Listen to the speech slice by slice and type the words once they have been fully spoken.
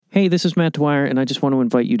Hey, this is Matt Dwyer, and I just want to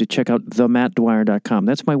invite you to check out themattdwyer.com.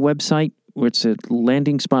 That's my website, where it's a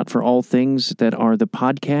landing spot for all things that are the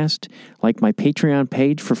podcast, like my Patreon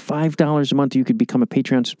page. For $5 a month, you could become a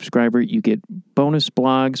Patreon subscriber. You get bonus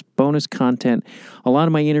blogs, bonus content. A lot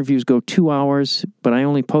of my interviews go 2 hours, but I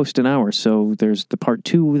only post an hour, so there's the part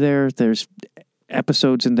 2 there. There's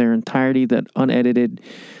episodes in their entirety that unedited.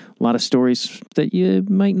 A lot of stories that you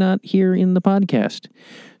might not hear in the podcast.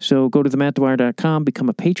 So go to themattdwyer.com, become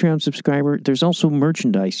a Patreon subscriber. There's also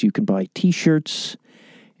merchandise. You can buy T-shirts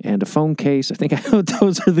and a phone case. I think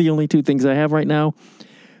those are the only 2 things I have right now.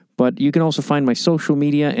 But you can also find my social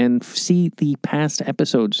media and see the past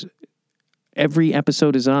episodes. Every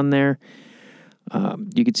episode is on there.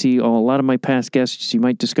 You can see a lot of my past guests. You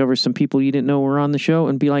might discover some people you didn't know were on the show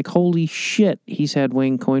and be like, holy shit, he's had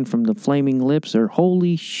Wayne Coyne from the Flaming Lips, or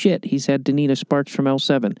holy shit, he's had Danita Sparks from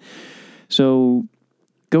L7. So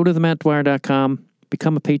go to themattdwyer.com,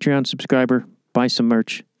 become a Patreon subscriber, buy some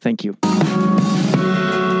merch. Thank you.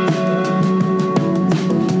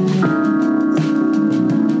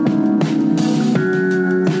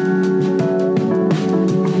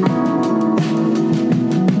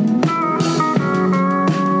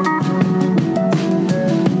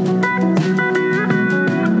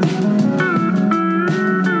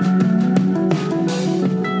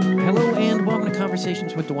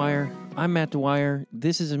 Conversations with Dwyer. I'm Matt Dwyer.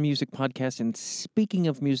 This is a music podcast, and speaking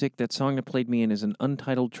of music, that song that played me in is an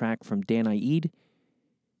untitled track from Dan Ieed,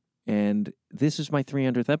 and this is my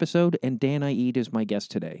 300th episode, and Dan Ieed is my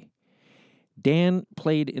guest today. Dan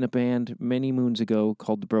played in a band many moons ago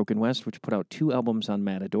called The Broken West, which put out 2 albums on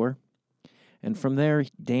Matador, and from there,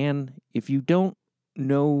 Dan, if you don't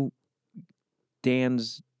know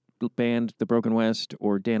Dan's band, The Broken West,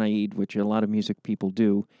 or Dan Ieed, which a lot of music people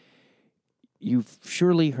do, you've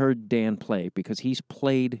surely heard Dan play, because he's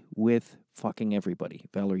played with fucking everybody.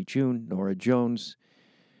 Valerie June, Nora Jones,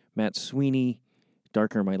 Matt Sweeney,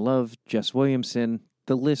 Darker My Love, Jess Williamson.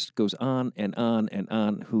 The list goes on and on and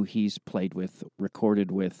on who he's played with,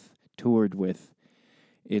 recorded with, toured with.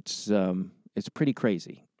 It's pretty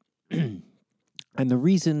crazy. And the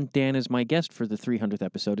reason Dan is my guest for the 300th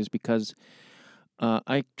episode is because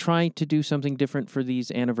I try to do something different for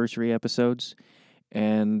these anniversary episodes,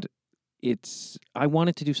 and I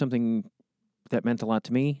wanted to do something that meant a lot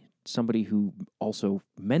to me, somebody who also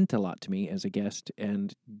meant a lot to me as a guest,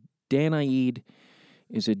 and Dan Ieed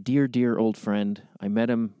is a dear, dear old friend. I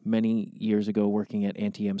met him many years ago working at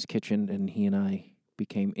Auntie M's Kitchen, and he and I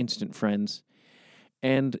became instant friends.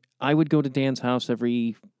 And I would go to Dan's house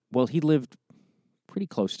he lived pretty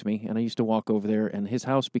close to me, and I used to walk over there, and his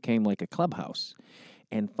house became like a clubhouse.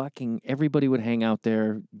 And fucking everybody would hang out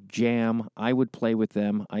there, jam. I would play with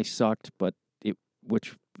them. I sucked,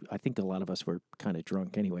 which I think a lot of us were kind of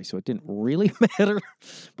drunk anyway, so it didn't really matter.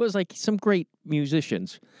 But it was like some great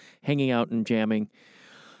musicians hanging out and jamming.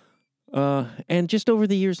 And just over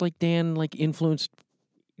the years, Dan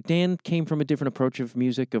came from a different approach of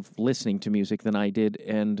music, of listening to music than I did,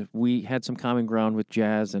 and we had some common ground with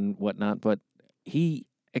jazz and whatnot, but he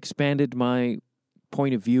expanded my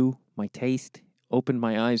point of view, my taste, opened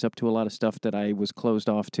my eyes up to a lot of stuff that I was closed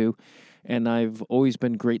off to, and I've always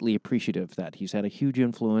been greatly appreciative of that. He's had a huge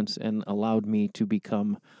influence and allowed me to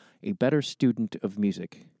become a better student of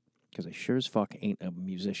music, because I sure as fuck ain't a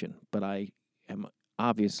musician, but I am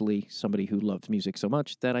obviously somebody who loves music so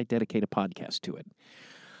much that I dedicate a podcast to it.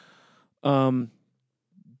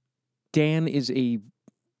 Dan is a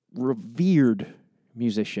revered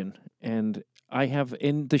musician, and I have,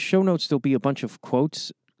 in the show notes, there'll be a bunch of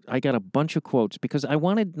quotes. I got a bunch of quotes because I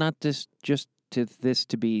wanted not this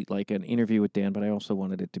to be like an interview with Dan, but I also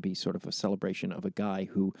wanted it to be sort of a celebration of a guy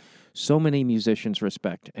who so many musicians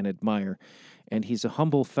respect and admire, and he's a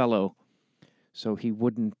humble fellow, so he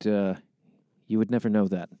wouldn't, you would never know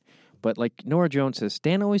that. But like Nora Jones says,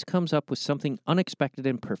 Dan always comes up with something unexpected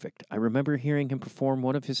and perfect. I remember hearing him perform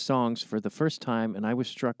one of his songs for the first time, and I was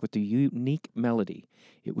struck with the unique melody.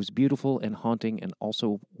 It was beautiful and haunting and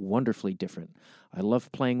also wonderfully different. I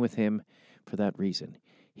love playing with him for that reason.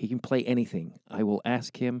 He can play anything. I will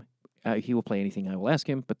ask him. He will play anything I will ask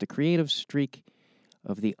him, but the creative streak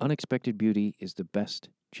of the unexpected beauty is the best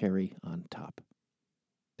cherry on top.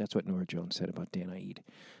 That's what Nora Jones said about Dan Ieed.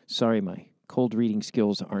 Sorry, my cold reading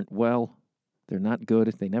skills aren't well. They're not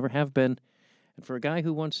good. They never have been. And for a guy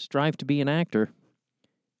who once strived to be an actor,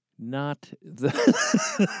 not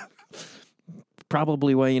the...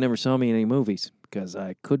 Probably why you never saw me in any movies, because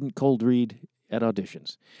I couldn't cold read at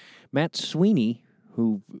auditions. Matt Sweeney,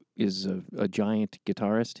 who is a giant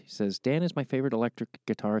guitarist, says, Dan is my favorite electric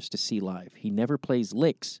guitarist to see live. He never plays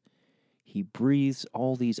licks. He breathes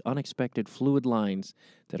all these unexpected fluid lines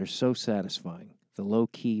that are so satisfying. The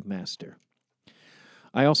low-key master.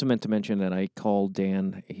 I also meant to mention that I call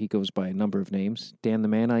Dan, he goes by a number of names. Dan the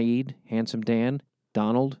Man I Eat, Handsome Dan,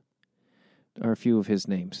 Donald, are a few of his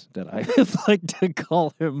names that I have liked to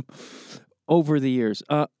call him over the years.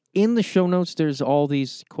 In the show notes, there's all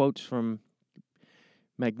these quotes from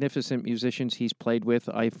magnificent musicians he's played with.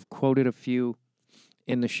 I've quoted a few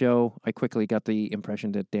in the show. I quickly got the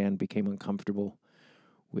impression that Dan became uncomfortable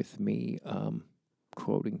with me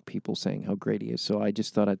quoting people saying how great he is. So I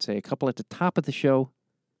just thought I'd say a couple at the top of the show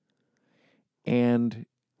and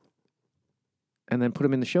then put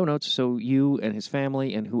them in the show notes so you and his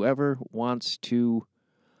family and whoever wants to,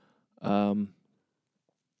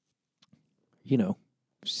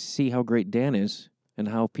 see how great Dan is and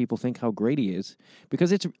how people think how great he is,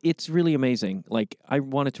 because it's really amazing. Like, I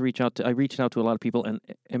reached out to a lot of people, and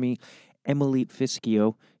Emily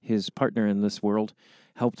Fischio, his partner in this world,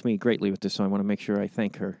 helped me greatly with this, so I want to make sure I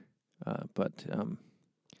thank her. But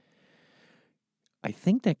I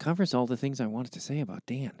think that covers all the things I wanted to say about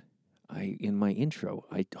Dan. In my intro,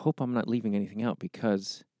 I hope I'm not leaving anything out,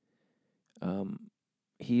 because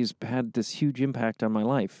he's had this huge impact on my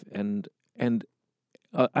life, and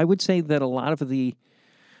I would say that a lot of the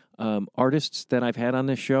artists that I've had on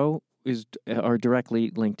this show are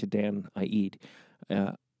directly linked to Dan I Eat.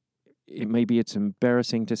 Maybe it's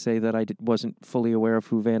embarrassing to say that I wasn't fully aware of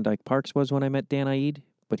who Van Dyke Parks was when I met Dan I Eat,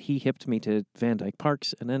 but he hipped me to Van Dyke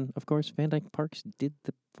Parks, and then, of course, Van Dyke Parks did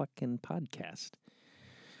the fucking podcast.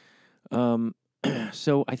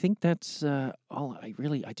 So I think that's all. I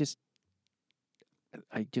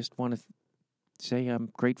just want to say I'm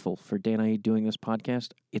grateful for Dan I Eat doing this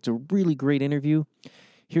podcast. It's a really great interview.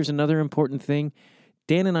 Here's another important thing.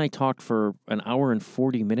 Dan and I talked for an hour and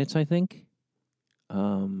 40 minutes, I think.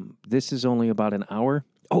 This is only about an hour.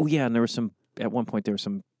 Oh, yeah, and at one point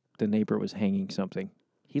the neighbor was hanging something.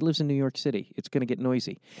 He lives in New York City. It's going to get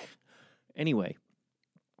noisy. Anyway,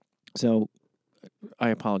 so I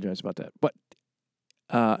apologize about that. But,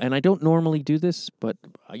 and I don't normally do this, but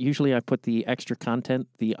usually I put the extra content,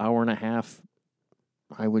 the hour and a half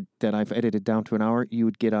that I've edited down to an hour, you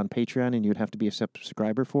would get on Patreon, and you'd have to be a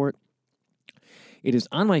subscriber for it. It is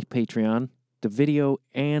on my Patreon, the video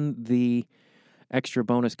and the extra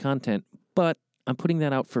bonus content, but I'm putting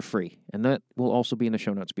that out for free, and that will also be in the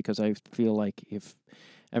show notes, because I feel like if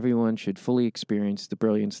everyone should fully experience the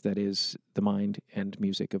brilliance that is the mind and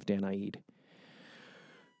music of Dan I Eat.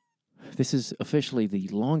 This is officially the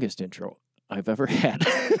longest intro I've ever had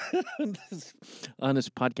on this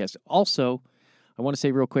podcast. Also, I want to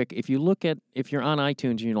say real quick, if you're on iTunes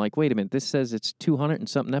and you're like, wait a minute, this says it's 200 and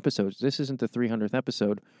something episodes. This isn't the 300th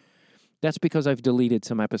episode. That's because I've deleted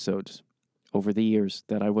some episodes over the years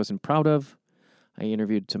that I wasn't proud of. I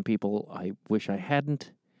interviewed some people I wish I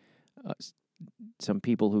hadn't. Some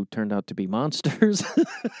people who turned out to be monsters.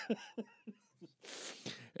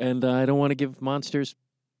 And I don't want to give monsters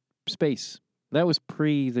space. That was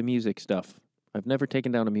pre the music stuff. I've never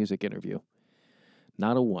taken down a music interview.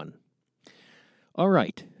 Not a one. All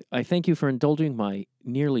right. I thank you for indulging my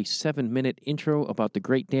nearly 7-minute intro about the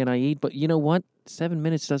great Dan I Eat. But you know what? 7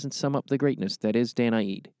 minutes doesn't sum up the greatness that is Dan I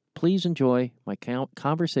Eat. Please enjoy my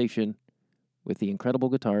conversation with the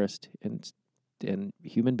incredible guitarist and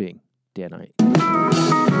human being, Dan I Eat.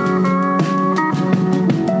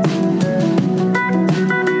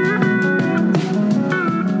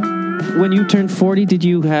 When you turned 40, did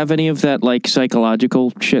you have any of that, like,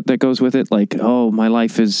 psychological shit that goes with it? Like, oh, my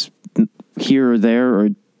life is here or there, or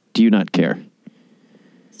do you not care?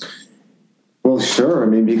 Well, sure. I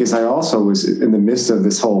mean, because I also was in the midst of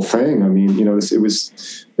this whole thing. I mean, it was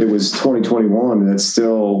 2021, and it's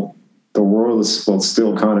still, the world is, well, it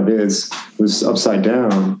still kind of is. It was upside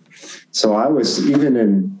down. So I was,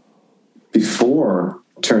 before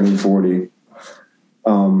turning 40,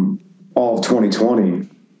 all of 2020,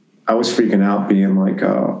 I was freaking out, being like,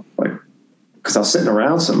 because I was sitting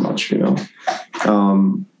around so much,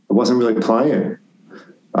 I wasn't really playing.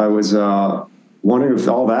 I was wondering if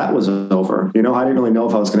all that was over. I didn't really know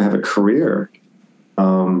if I was going to have a career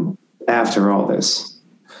after all this.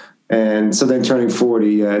 And so then turning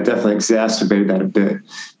 40 definitely exacerbated that a bit.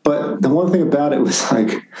 But the one thing about it was,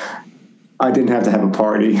 like, I didn't have to have a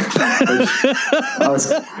party.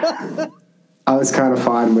 I was kind of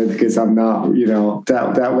fine with, because I'm not,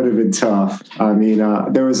 that would have been tough. I mean, I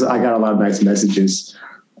got a lot of nice messages.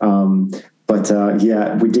 But I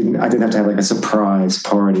didn't have to have like a surprise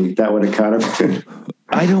party. That would have kind of been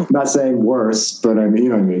I don't. I'm not saying worse, but I mean, you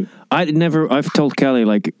know what I mean. I've told Kelly,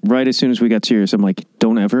 like, right as soon as we got serious, I'm like,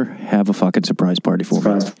 don't ever have a fucking surprise party for me.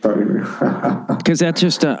 Because that's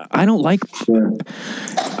just, I don't like,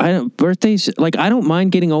 birthdays, like, I don't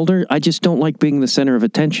mind getting older. I just don't like being the center of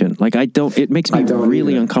attention. Like, it makes me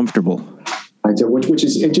really uncomfortable. I do, which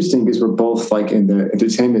is interesting because we're both, like, in the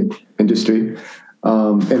entertainment industry,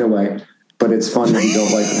 in a way. But it's fun that you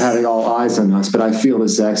don't like having all eyes on us. But I feel the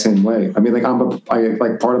exact same way. I mean, like,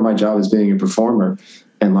 part of my job is being a performer.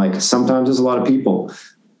 And, like, sometimes there's a lot of people,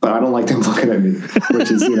 but I don't like them looking at me,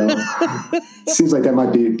 which is, seems like that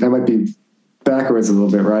might be backwards a little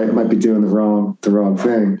bit, right? It might be doing the wrong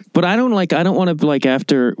thing. But I don't want to, like,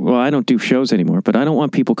 I don't do shows anymore, but I don't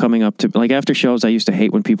want people coming up to, like, after shows, I used to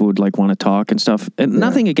hate when people would, like, want to talk and stuff. And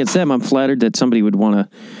nothing against them. I'm flattered that somebody would want to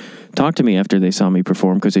talk to me after they saw me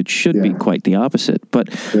perform, because it should be quite the opposite.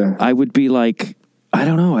 But I would be like, I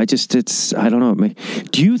don't know. I don't know.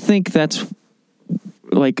 Do you think that's,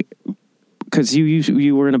 like, because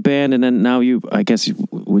you were in a band and then now I guess,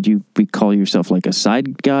 would you call yourself like a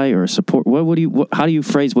side guy or a support? How do you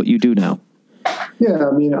phrase what you do now? Yeah,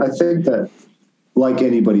 I mean, I think that, like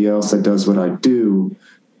anybody else that does what I do,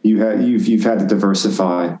 you've had to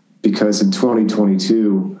diversify, because in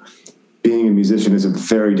 2022, being a musician is a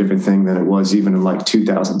very different thing than it was even in, like,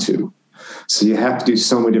 2002. So you have to do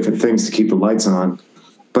so many different things to keep the lights on.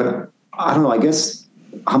 But I don't know, I guess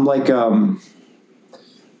I'm like,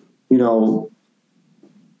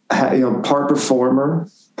 part performer,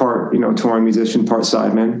 part, touring musician, part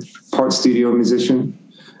sideman, part studio musician.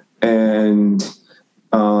 And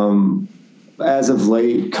as of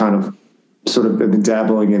late, kind of sort of been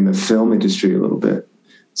dabbling in the film industry a little bit.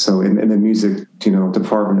 So in the music,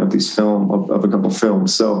 department of these of a couple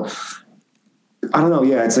films. So I don't know.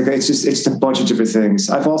 Yeah, it's just a bunch of different things.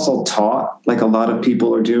 I've also taught, like a lot of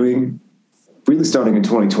people are doing, really starting in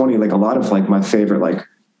 2020, like a lot of, like, my favorite, like,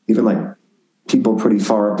 even, like, people pretty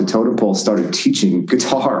far up the totem pole started teaching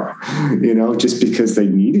guitar, just because they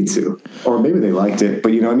needed to, or maybe they liked it,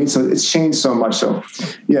 but so it's changed so much. So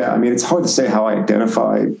yeah, I mean, it's hard to say how I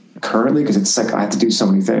identify currently, because it's like I have to do so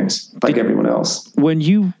many things like everyone else.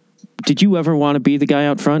 Did you ever want to be the guy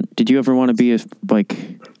out front? Did you ever want to be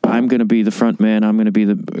I'm going to be the front man,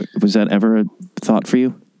 was that ever a thought for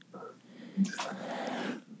you?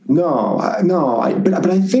 No, but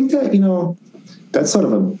I think that, that's sort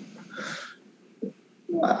of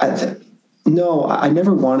I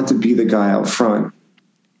never wanted to be the guy out front,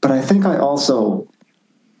 but I think I also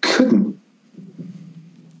couldn't.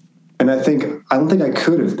 And I don't think I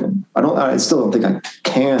could have been. I still don't think I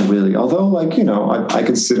can really, although, like, I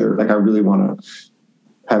consider, like, I really want to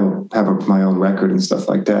have my own record and stuff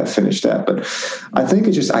like that, finish that. But I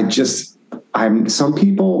think some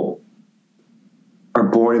people are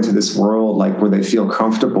born into this world, like, where they feel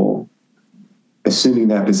comfortable assuming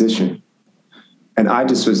that position. And I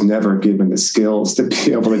just was never given the skills to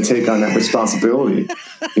be able to take on that responsibility,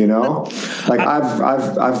 Like,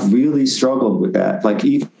 I've really struggled with that. Like,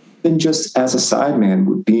 even just as a sideman,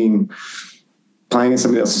 with playing in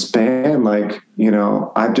somebody else's band, like,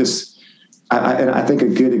 I think a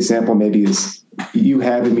good example maybe is you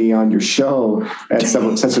having me on your show at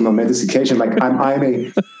such a momentous occasion. Like, I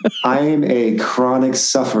am a chronic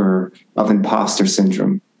sufferer of imposter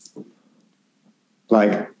syndrome.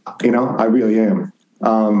 Like, I really am.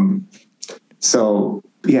 So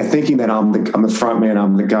yeah, thinking that I'm the front man,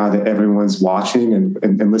 I'm the guy that everyone's watching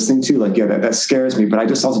and listening to, like, yeah, that scares me. But I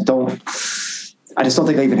just don't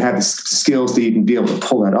think I even had the skills to even be able to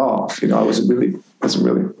pull that off. I wasn't really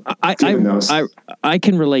I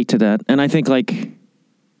can relate to that. And I think, like,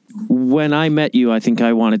 when I met you, I think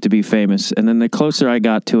I wanted to be famous. And then the closer I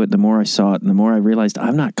got to it, the more I saw it and the more I realized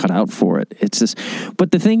I'm not cut out for it. It's this,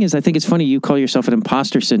 but the thing is, I think it's funny you call yourself an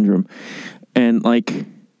imposter syndrome. And, like,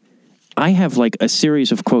 I have, like, a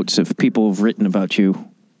series of quotes of people who've written about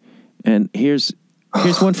you. And here's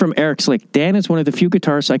one from Eric Slick. Dan is one of the few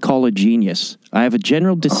guitarists I call a genius. I have a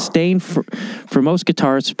general disdain for most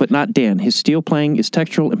guitarists, but not Dan. His steel playing is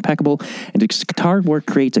textural, impeccable, and his guitar work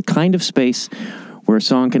creates a kind of space where a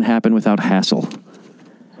song can happen without hassle.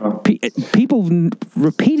 People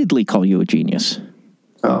repeatedly call you a genius.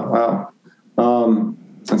 Oh, wow.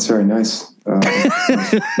 That's very nice. Yeah,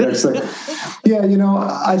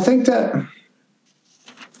 I think that,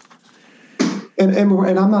 and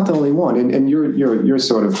I'm not the only one, and you're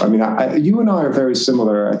sort of, I mean, you and I are very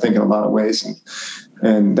similar, I think, in a lot of ways,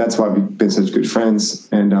 and that's why we've been such good friends.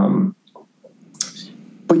 And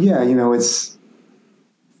but yeah,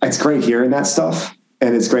 it's great hearing that stuff,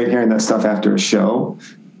 and it's great hearing that stuff after a show,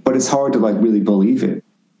 but it's hard to, like, really believe it.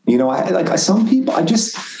 Some people, it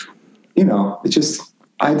just,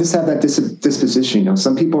 I just have that disposition. You know,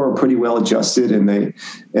 some people are pretty well adjusted, and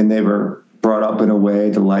they were brought up in a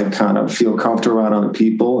way to like kind of feel comfortable around other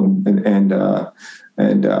people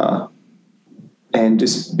and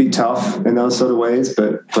just be tough in those sort of ways.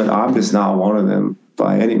 But I'm just not one of them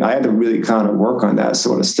by any. I had to really kind of work on that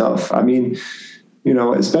sort of stuff. I mean, you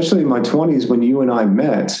know, especially in my 20s when you and I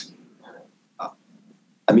met.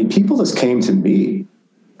 I mean, people just came to me.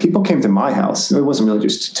 People came to my house. It wasn't really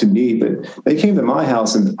just to me, but they came to my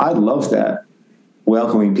house, and I love that,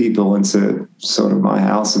 welcoming people into sort of my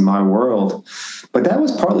house and my world. But that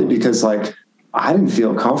was partly because, like, I didn't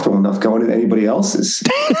feel comfortable enough going to anybody else's.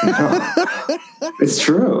 You know? It's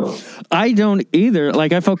true. I don't either.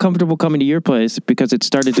 Like, I felt comfortable coming to your place because it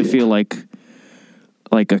started to feel like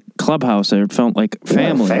a clubhouse. It felt like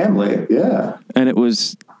family. Yeah, family, yeah. And it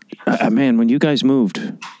was, man, when you guys moved,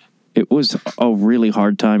 it was a really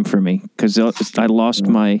hard time for me because I lost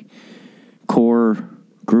my core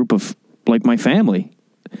group of, like, my family.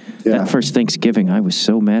 Yeah. That first Thanksgiving, I was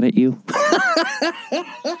so mad at you.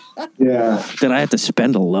 Yeah. That I had to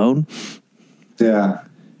spend alone. Yeah.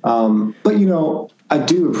 But, you know, I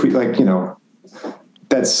do appreciate, like, you know,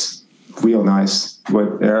 that's real nice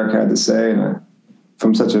what Eric had to say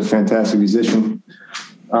from such a fantastic musician.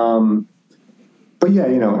 But yeah,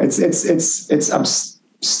 you know, I'm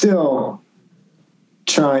still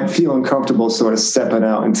feeling comfortable sort of stepping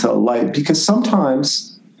out into a light, because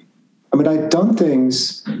sometimes, I mean, I've done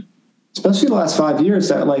things, especially the last 5 years,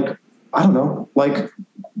 that, like, I don't know, like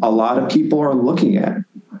a lot of people are looking at,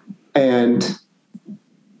 and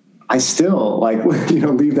I still, like, you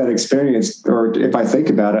know, leave that experience, or if I think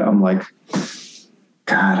about it, I'm like,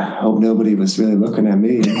 God, I hope nobody was really looking at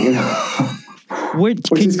me, you know?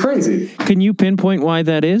 Which is crazy. Can you pinpoint why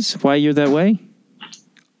that is? Why you're that way?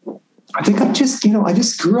 I think I just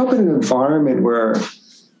grew up in an environment where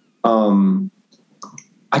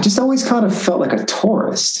I just always kind of felt like a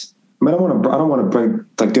tourist. I mean, I don't want to bring,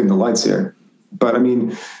 like, dim the lights here, but I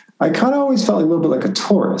mean, I kind of always felt a little bit like a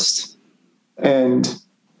tourist, and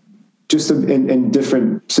just in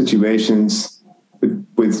different situations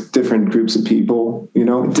with different groups of people, you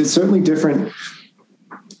know, certainly different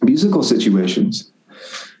musical situations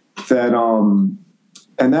that,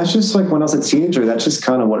 and that's just like when I was a teenager, that's just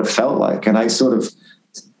kind of what it felt like. And I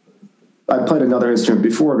played another instrument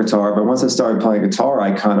before guitar, but once I started playing guitar,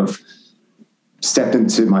 I kind of stepped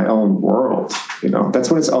into my own world. You know,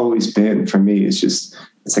 that's what it's always been for me. It's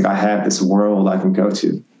like I have this world I can go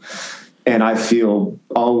to, and I feel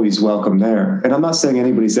always welcome there. And I'm not saying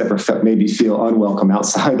anybody's ever made me feel unwelcome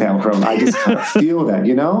outside that world. I just kind of feel that,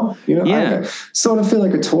 you know, yeah. I sort of feel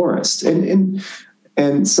like a tourist. And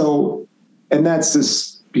that's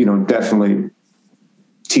just, you know, definitely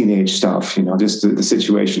teenage stuff, you know, just the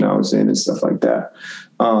situation I was in and stuff like that.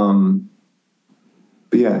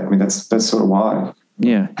 But yeah, I mean, that's sort of why.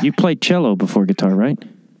 Yeah. You played cello before guitar, right?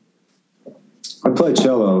 I played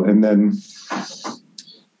cello, and then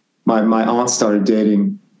my aunt started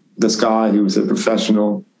dating this guy who was a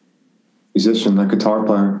professional musician, like guitar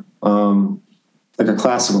player, like a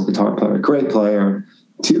classical guitar player, great player,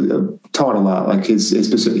 taught a lot. Like his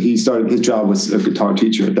job was a guitar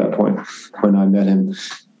teacher at that point when I met him,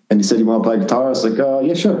 and he said, "You want to play guitar?" I was like,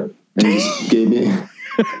 "Yeah, sure." And he just gave me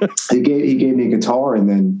he gave me a guitar, and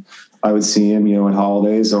then I would see him, you know, at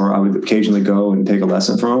holidays, or I would occasionally go and take a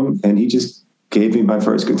lesson from him, and he just gave me my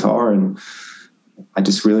first guitar, and I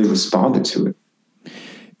just really responded to it.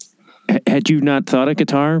 Had you not thought of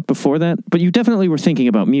guitar before that? But you definitely were thinking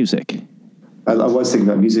about music. I was thinking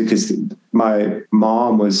about music because my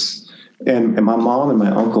mom was, and my mom and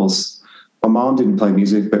my uncles, my mom didn't play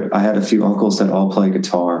music, but I had a few uncles that all play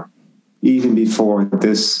guitar. Even before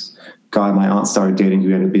this guy my aunt started dating,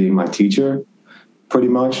 who ended up being my teacher, pretty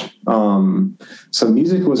much. So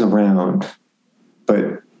music was around,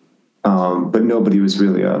 but nobody was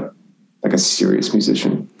really a serious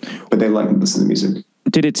musician. But they liked to listen to music.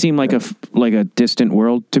 Did it seem like a distant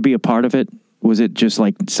world to be a part of it? Was it just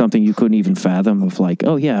like something you couldn't even fathom of, like,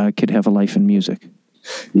 oh yeah, I could have a life in music?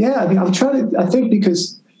 Yeah, I mean, I think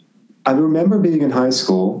because I remember being in high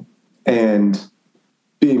school and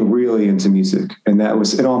being really into music, and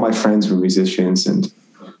all my friends were musicians, and,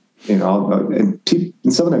 you know, and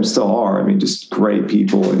some of them still are. I mean, just great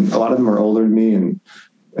people, and a lot of them are older than me, and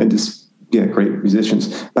just, yeah, great musicians.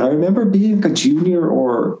 But I remember being a junior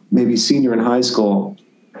or maybe senior in high school,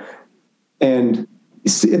 and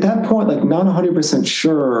at that point, like, not 100%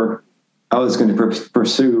 sure I was going to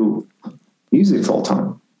pursue music full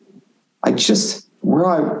time. I just, where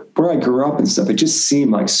I grew up and stuff, it just seemed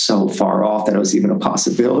like so far off that it was even a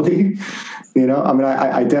possibility. You know, I mean,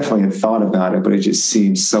 I definitely had thought about it, but it just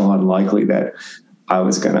seemed so unlikely that I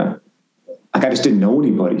was gonna, like, I just didn't know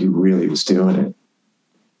anybody who really was doing it.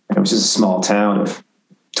 And it was just a small town of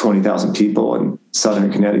 20,000 people in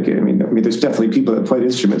Southern Connecticut. I mean, there's definitely people that played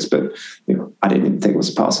instruments, but I didn't even think it was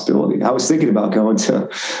a possibility. I was thinking about going to,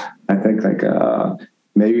 I think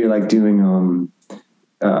maybe like doing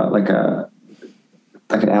like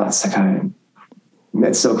an outside.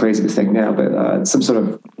 That's so crazy to think now, but some sort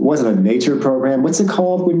of, wasn't a nature program. What's it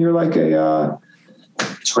called when you're like a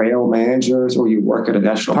trail manager, or you work at a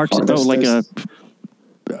national park?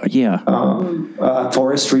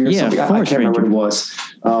 Forestry or something. I can't remember what it was.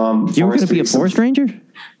 You were going to be a forest ranger?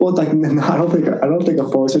 Well, like, no, I don't think a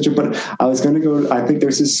forest ranger, but I was going to go. I think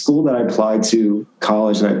there's this school that I applied to,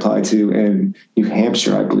 college that I applied to in New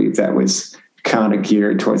Hampshire, I believe, that was kind of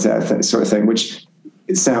geared towards that sort of thing, which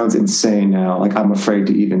it sounds insane now. Like, I'm afraid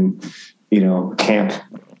to even, camp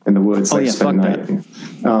in the woods. Spend the night.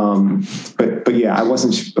 But yeah, I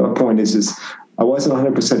wasn't. The point is I wasn't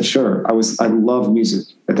 100% sure. I loved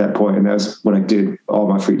music at that point, and that's what I did all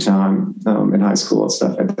my free time in high school and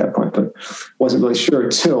stuff at that point. But wasn't really sure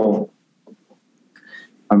until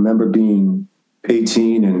I remember being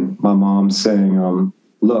 18 and my mom saying,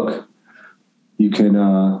 "Look, you can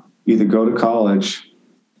either go to college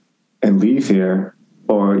and leave here,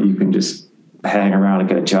 or you can just hang around and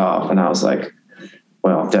get a job." And I was like,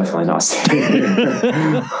 well, definitely not staying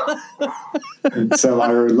here. So I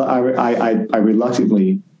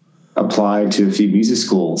reluctantly applied to a few music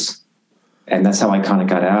schools, and that's how I kind of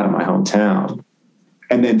got out of my hometown.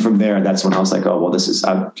 And then from there, that's when I was like, oh, well, this is,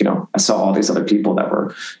 I saw all these other people that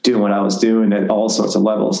were doing what I was doing at all sorts of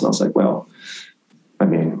levels. And I was like, well, I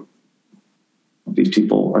mean, these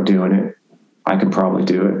people are doing it. I could probably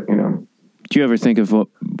do it, Do you ever think of what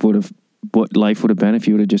life would have been if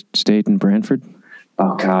you would have just stayed in Brantford?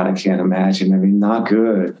 Oh God, I can't imagine. I mean, not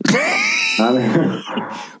good.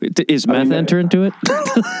 Is meth enter into it?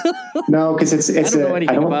 No, because it's I don't know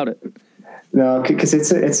anything about it. No, because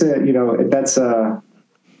it's a that's I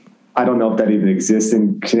don't know if that even exists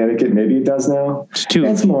in Connecticut. Maybe it does now.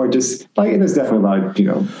 It's more just like, there's definitely a lot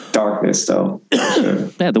of darkness though.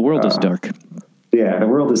 Yeah, the world is dark. Yeah, the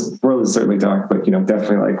world is certainly dark, but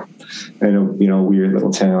definitely like in a weird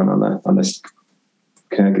little town on this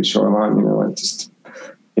Connecticut shoreline. Like just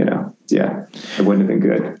yeah, it wouldn't have been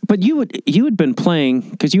good. But you had been playing,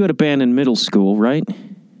 because you had a band in middle school, right?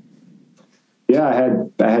 Yeah, I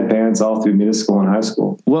had bands all through middle school and high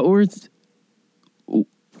school. What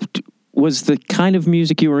was the kind of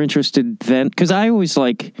music you were interested then? Because I always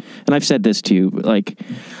and I've said this to you,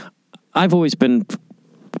 I've always been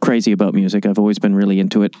crazy about music. I've always been really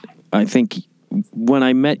into it. I think when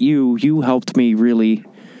I met you, you helped me really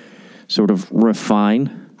sort of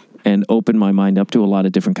refine and open my mind up to a lot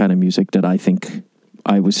of different kind of music that I think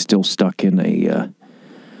I was still stuck in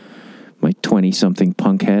my 20-something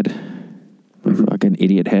punk head, my fucking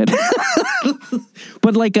idiot head.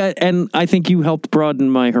 But and I think you helped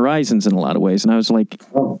broaden my horizons in a lot of ways. And I was like,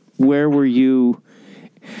 where were you?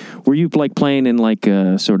 Were you playing in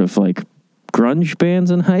sort of grunge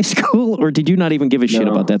bands in high school, or did you not even give a shit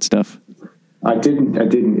about that stuff? I didn't.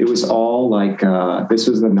 It was all this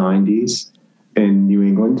was the 90s in New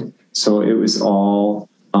England. So it was all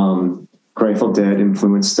Grateful Dead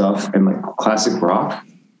influenced stuff and classic rock.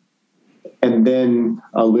 And then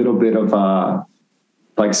a little bit of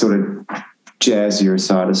sort of jazzier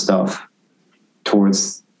side of stuff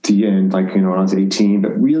towards the end, when I was 18.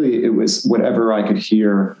 But really it was whatever I could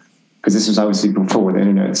hear, because this was obviously before the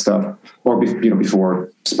internet and stuff, or before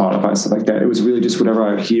Spotify and stuff like that. It was really just whatever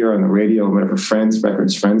I would hear on the radio, whatever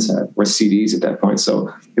records friends had, or CDs at that point.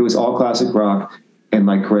 So it was all classic rock and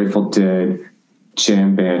Grateful Dead,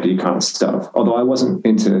 jam bandy kind of stuff. Although I wasn't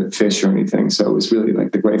into Fish or anything, so it was really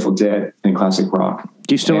the Grateful Dead and classic rock.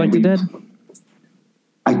 Do you still like the Dead?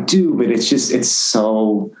 I do, but it's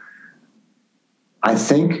so. I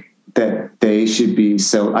think that they should be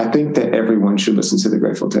so. I think that everyone should listen to the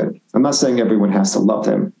Grateful Dead. I'm not saying everyone has to love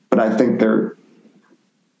them, but I think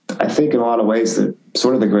I think in a lot of ways they're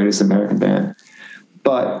sort of the greatest American band.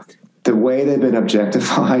 But the way they've been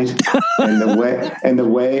objectified, and the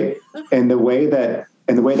way that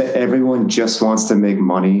everyone just wants to make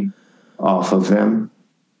money off of them.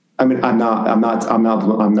 I mean, I'm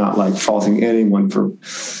not faulting anyone for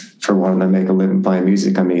wanting to make a living playing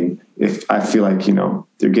music. I mean, if I feel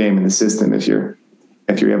they're game in the system if you're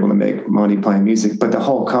able to make money playing music, but the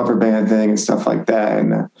whole cover band thing and stuff like that,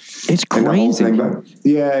 it's crazy. And the whole thing, but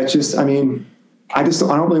yeah, it's just, I mean, I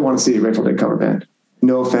don't really want to see a Grateful Dead cover band.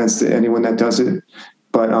 No offense to anyone that does it,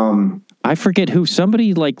 but I forget who,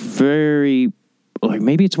 somebody very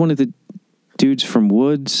maybe it's one of the dudes from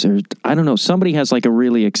Woods, or I don't know. Somebody has like a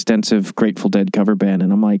really extensive Grateful Dead cover band,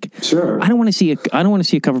 and I'm like, sure. I don't want to see a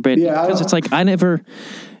cover band because it's like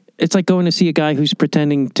it's like going to see a guy who's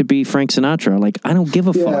pretending to be Frank Sinatra. Like, I don't give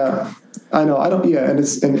a fuck. I know. I don't. Yeah, and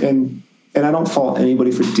it's and I don't fault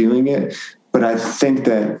anybody for doing it, but I think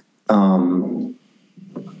that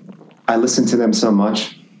I listen to them so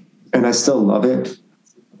much, and I still love it.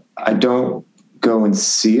 I don't go and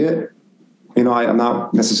see it. You know, I'm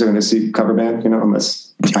not necessarily going to see cover band, you know,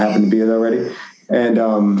 unless I happen to be there already. And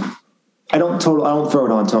I don't throw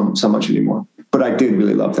it on so much anymore. But I did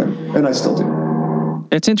really love them, and I still do.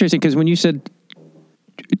 It's interesting because when you said,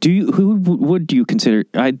 who would you consider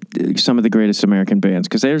some of the greatest American bands?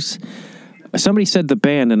 Because somebody said the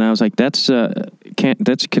band, and I was like, that's Canada,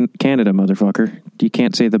 motherfucker. You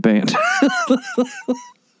can't say the band.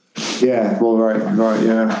 Yeah, well, right,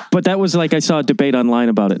 yeah. But that was like, I saw a debate online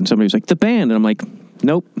about it, and somebody was like, the band, and I'm like,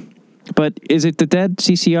 nope. But is it the Dead,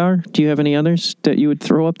 CCR? Do you have any others that you would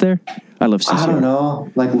throw up there? I love CCR. I don't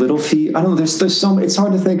know, like Little Feat. I don't know. There's so many. It's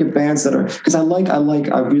hard to think of bands that are, because I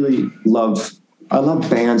really love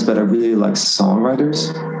bands, but I really like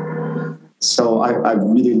songwriters. So I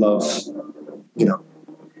really love, you know,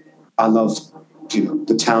 I love, you know,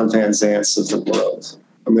 the Town Van Zants of the world.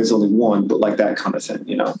 I mean, there's only one, but like that kind of thing,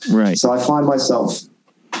 you know? Right. So I find myself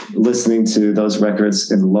listening to those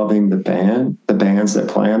records and loving the bands that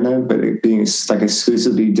play on them, but it being like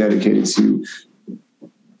exclusively dedicated to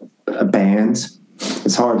a band.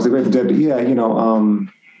 It's hard to Grateful Dead, but yeah, you know,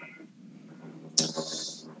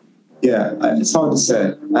 it's hard to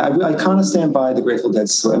say. I kind of stand by the Grateful Dead.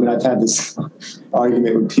 So, I mean, I've had this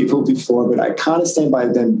argument with people before, but I kind of stand by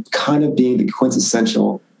them kind of being the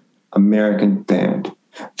quintessential American band.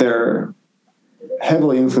 They're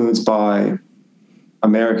heavily influenced by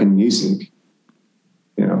American music,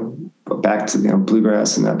 you know, back to, you know,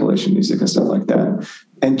 bluegrass and Appalachian music and stuff like that.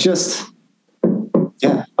 And just,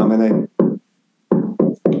 yeah, I mean,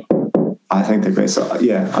 I think they're great. So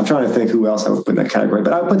yeah, I'm trying to think who else I would put in that category,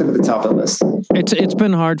 but I would put them at the top of the list. It's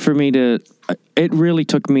been hard for me it really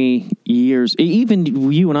took me years.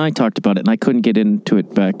 Even you and I talked about it, and I couldn't get into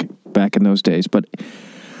it back in those days, but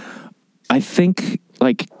I think,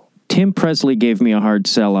 like, Tim Presley gave me a hard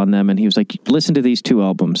sell on them, and he was like, listen to these two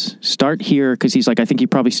albums. Start here, because he's like, I think you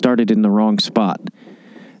probably started in the wrong spot.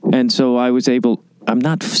 And so I'm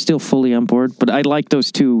not still fully on board, but I like those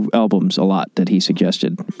two albums a lot that he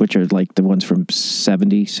suggested, which are like the ones from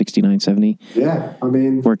 69, 70. Yeah, I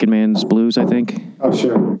mean... Working Man's Blues, I think. Oh,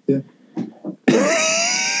 sure, yeah.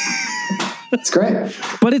 It's great.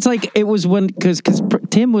 But it's like, it was when, because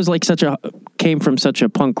Tim was like came from such a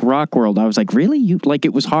punk rock world. I was like, really?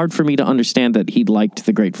 It was hard for me to understand that he liked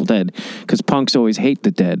the Grateful Dead, because punks always hate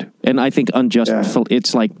the Dead. And I think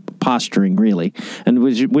it's like posturing, really. And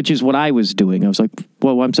which is what I was doing. I was like,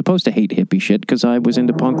 well, I'm supposed to hate hippie shit because I was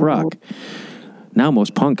into punk rock. Now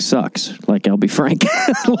most punk sucks. Like, I'll be frank.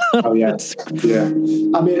 Oh, yeah. Yeah.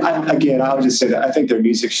 I mean, I would just say that I think their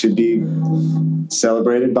music should be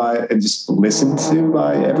celebrated by and just listened to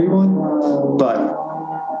by everyone. But,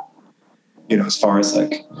 you know, as far as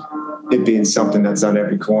like it being something that's on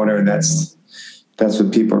every corner and that's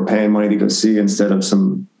what people are paying money to go see instead of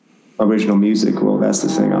some original music, well, that's the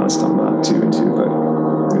thing, honestly, I'm not too into. But,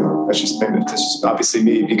 you know, that's just obviously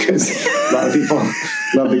me, because a lot of people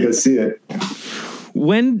love to go see it.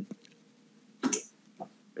 When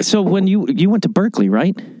you went to Berkeley,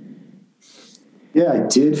 right? Yeah, I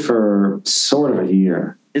did for sort of a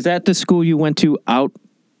year. Is that the school you went to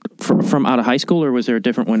from out of high school, or was there a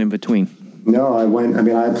different one in between? No, I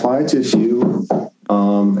applied to a few,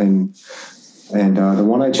 and the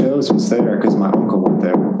one I chose was there because my uncle went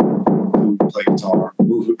there, who played guitar,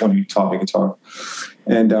 who taught me guitar.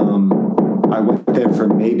 And I went there for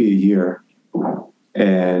maybe a year,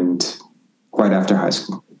 and right after high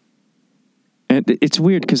school. And it's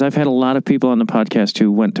weird because I've had a lot of people on the podcast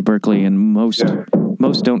who went to Berkeley, and most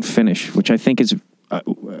don't finish, which I think is,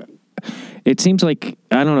 it seems like,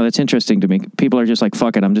 I don't know, that's interesting to me. People are just like,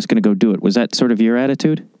 fuck it, I'm just going to go do it. Was that sort of your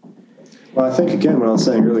attitude? Well, I think, again, what I was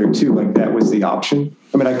saying earlier too, like that was the option.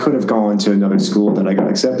 I mean, I could have gone to another school that I got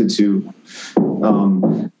accepted to,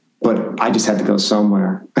 but I just had to go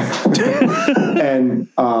somewhere.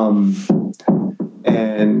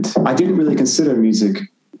 And I didn't really consider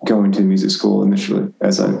going to music school initially,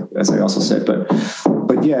 as I also said, but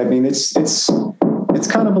yeah, I mean, it's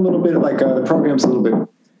kind of a little bit like the program's a little bit,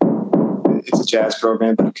 it's a jazz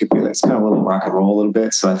program, but it's kind of a little rock and roll a little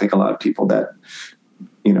bit. So I think a lot of people that,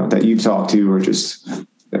 you know, that you've talked to, or just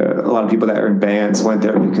a lot of people that are in bands went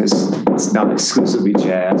there because it's not exclusively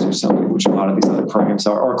jazz or something, which a lot of these other programs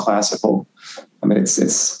are, or classical. I mean,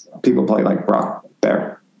 it's people play like rock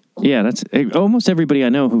there. Yeah, that's almost everybody I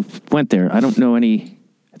know who went there. I don't know any.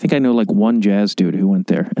 I think I know like one jazz dude who went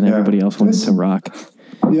there, and everybody else went to rock.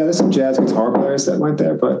 Yeah, there's some jazz guitar players that went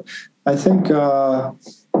there, but I think I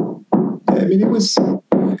mean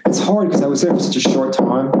it's hard because I was there for such a short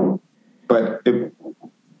time, but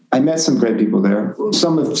I met some great people there.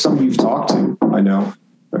 Some you've talked to, I know,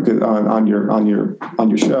 on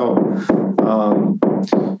your show.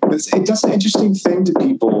 It does an interesting thing to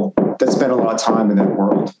people that spend a lot of time in that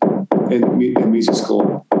world in music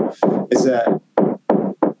school, is that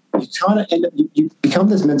you kind of end up, you become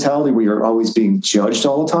this mentality where you're always being judged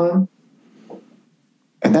all the time,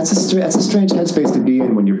 and that's a strange headspace to be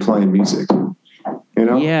in when you're playing music. You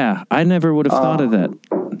know? Yeah, I never would have thought of that.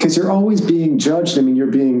 Because you're always being judged. I mean, you're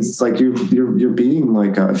being like you're being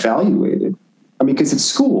like evaluated. I mean, because it's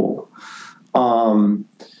school, and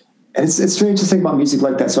it's strange to think about music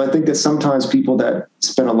like that. So I think that sometimes people that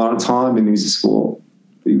spend a lot of time in music school,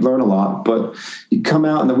 you learn a lot, but you come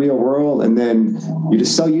out in the real world and then you're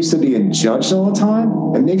just so used to being judged all the time.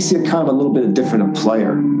 It makes you kind of a little bit different a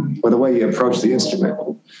player, or the way you approach the instrument.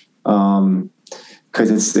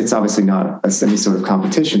 Because it's obviously not any sort of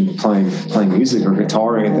competition playing music or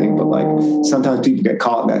guitar or anything, but like sometimes people get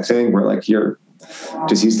caught in that thing where like you're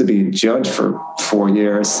just used to being judged for 4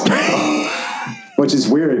 years, which is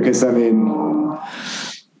weird because I mean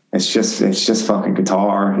it's just fucking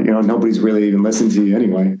guitar. You know, nobody's really even listening to you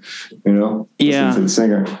anyway. You know, yeah, to the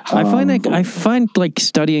singer. I find like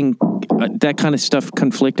studying that kind of stuff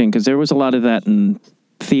conflicting, because there was a lot of that in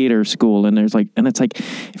theater school, and it's like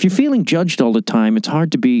if you're feeling judged all the time, it's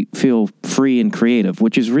hard to feel free and creative,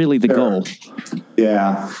 which is really the goal.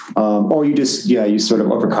 Yeah. Or you just you sort of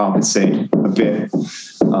overcompensate a bit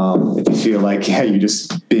if you feel like you're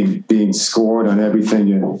just being scored on everything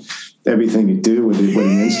you do with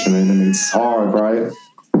an instrument. I mean, it's hard, right?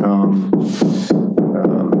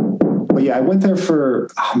 But yeah, I went there for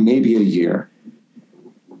maybe a year.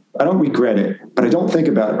 I don't regret it, but I don't think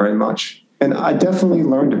about it very much. And I definitely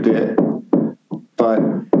learned a bit, but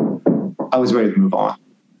I was ready to move on.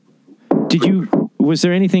 Was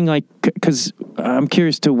there anything like, because I'm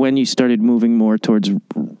curious to when you started moving more towards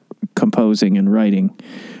composing and writing,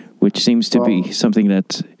 which seems to be something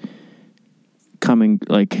that's coming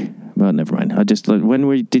like, well, never mind.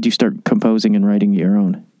 When did you start composing and writing your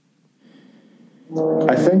own?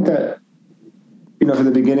 I think that, from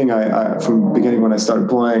the beginning, from the beginning when I started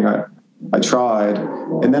playing, I tried,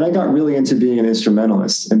 and then I got really into being an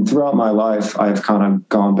instrumentalist. And throughout my life, I've kind of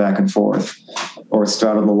gone back and forth, or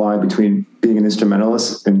straddled the line between being an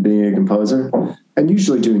instrumentalist and being a composer, and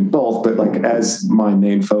usually doing both, but like as my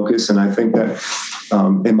main focus. And I think that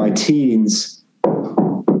in my teens, I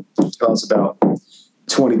was about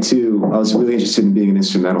 22, I was really interested in being an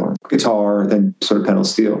instrumentalist, guitar, then sort of pedal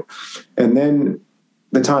steel. And then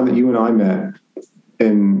the time that you and I met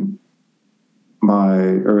in my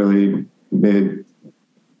early, mid,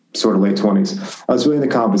 sort of late 20s, I was really into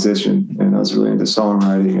composition, and I was really into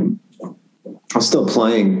songwriting, and I was still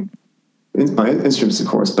playing my instruments, of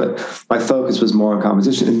course, but my focus was more on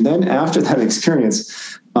composition. And then after that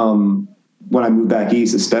experience, when I moved back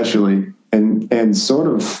east, especially, and sort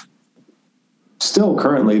of still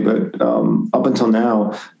currently, but up until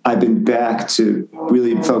now, I've been back to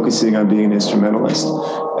really focusing on being an instrumentalist.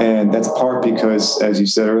 And that's part because, as you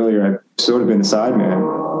said earlier, I've sort of been a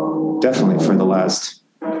sideman, definitely for the last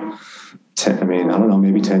 10,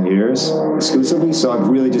 maybe 10 years exclusively. So I've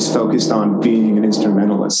really just focused on being an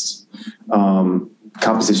instrumentalist,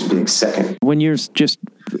 composition being second. When you're just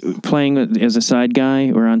playing as a side guy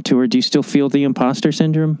or on tour, do you still feel the imposter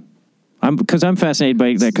syndrome? Because I'm fascinated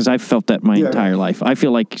by that, because I've felt that my entire life. I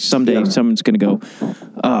feel like someday someone's going to go,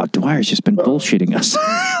 "Oh, Dwyer's just been bullshitting us."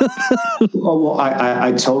 I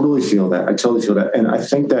totally feel that. And I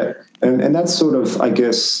think that, and that's sort of, I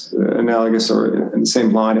guess, analogous or in the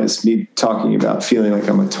same line as me talking about feeling like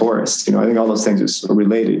I'm a tourist. I think all those things are sort of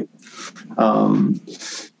related.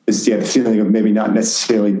 It's the feeling of maybe not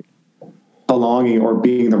necessarily belonging or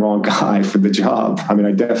being the wrong guy for the job. I mean,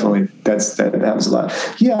 I definitely, that happens a lot.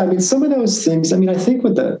 Yeah. I mean, some of those things, I think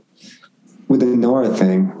with the Nora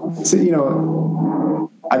thing, so,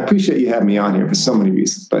 I appreciate you having me on here for so many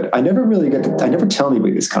reasons, but I never really I never tell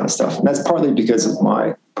anybody this kind of stuff. And that's partly because of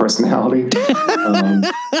my personality.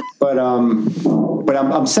 But I'm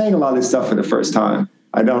saying a lot of this stuff for the first time.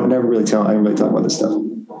 I don't really talk about this stuff.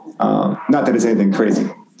 Not that it's anything crazy,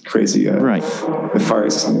 right?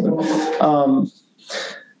 Nefarious or something.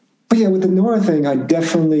 But yeah, with the Nora thing, I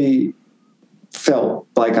definitely felt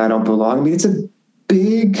like I don't belong. I mean, it's a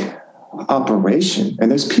big operation, and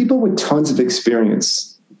there's people with tons of experience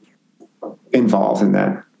involved in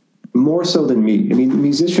that. more so than me. I mean,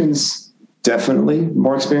 musicians definitely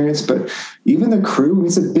more experienced, but even the crew,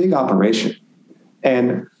 it's a big operation.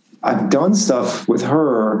 And I've done stuff with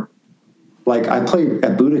her. Like I played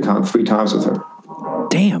at Budokan 3 times with her.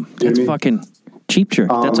 Damn, that's fucking cheap trick.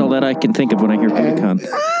 That's all that I can think of when I hear Budokan.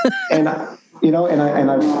 And I've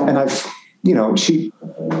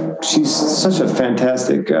she's such a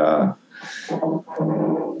fantastic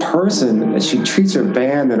person. She treats her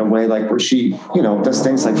band in a way like where she, does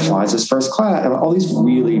things like flies us first class and all these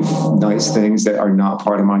really nice things that are not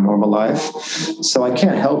part of my normal life. So I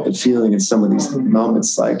can't help but feeling in some of these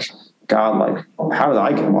moments like, God, like, how did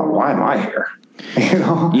I get, why am I here?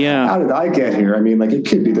 Yeah. How did I get here? I mean, like it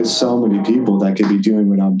could be, there's so many people that could be doing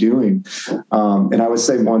what I'm doing. And I would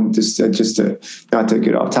say one, just to not to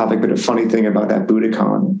get off topic, but a funny thing about that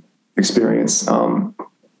Budokan experience,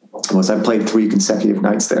 was I played 3 consecutive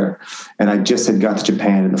nights there, and I just had got to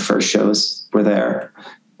Japan, and the first shows were there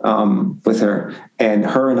with her, and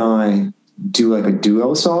her and I do like a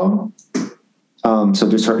duo song. So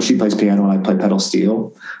there's her, she plays piano and I play pedal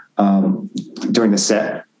steel during the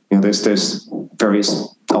set. There's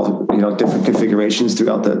various different configurations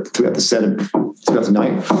throughout the set and throughout the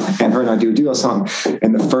night, and her and I do a duo song.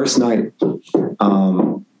 And the first night,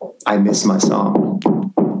 I missed my song.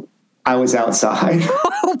 I was outside.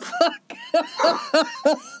 Oh, fuck.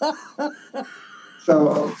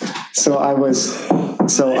 So I was,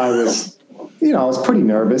 I was pretty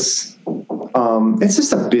nervous. It's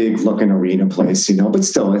just a big looking arena place, but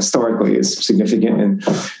still historically is significant.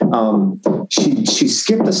 And she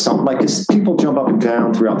skipped a song, like people jump up and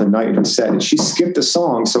down throughout the night in her set, and she skipped a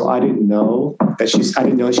song. So I didn't know that she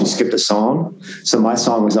skipped a song. So my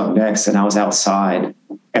song was up next, and I was outside.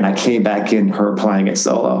 And I came back in her playing it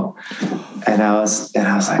solo, and I was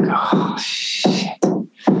like, oh shit.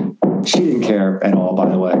 She didn't care at all, by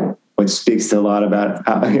the way, which speaks to a lot about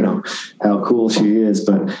how cool she is.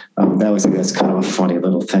 But that's kind of a funny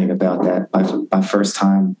little thing about that. My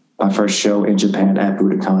first show in Japan at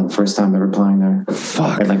Budokan, first time ever playing there.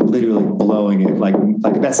 Fuck. And like literally blowing it, like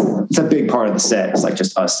it's a big part of the set. It's like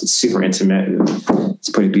just us. It's super intimate. It's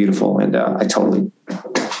pretty beautiful, and I totally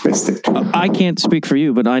missed it. I can't speak for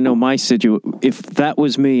you, but I know my situation. If that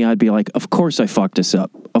was me, I'd be like, of course I fucked this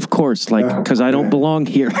up. Of course, because I don't belong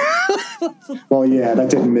here. Well, yeah,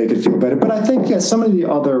 that didn't make it feel better. But I think, some of the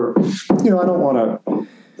other,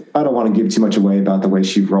 I don't want to give too much away about the way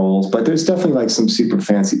she rolls, but there's definitely like some super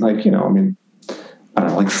fancy, like, I don't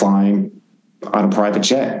know, like flying on a private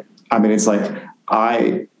jet. I mean, it's like,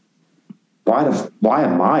 why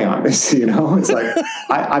am I on this? It's like,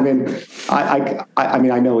 I mean,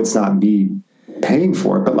 I know it's not me paying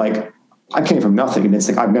for it, but like I came from nothing, and it's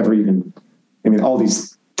like, all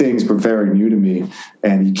these things were very new to me,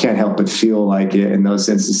 and you can't help but feel like it in those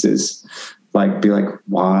instances, like be like,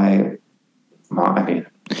 why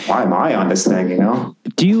am I on this thing?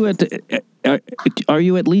 Do you are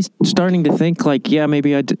you at least starting to think like, yeah,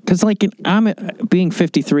 maybe I did? Because like I'm being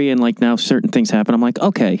 53 and like now certain things happen. I'm like,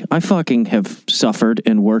 okay, I fucking have suffered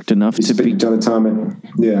and worked enough to be done a time.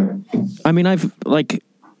 Yeah. I mean, I've like,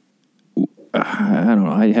 I don't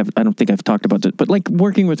know. I don't think I've talked about it, but like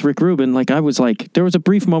working with Rick Rubin, like I was like, there was a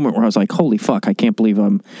brief moment where I was like, holy fuck, I can't believe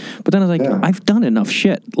but then I was like, I've done enough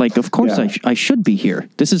shit. Like, of course I should be here.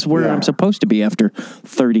 This is where I'm supposed to be after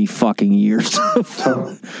 30 fucking years.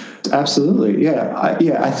 Absolutely. Yeah.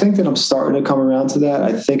 I think that I'm starting to come around to that.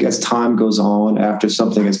 I think as time goes on, after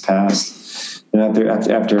something has passed and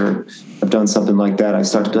after I've done something like that, I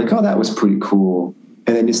start to be like, oh, that was pretty cool.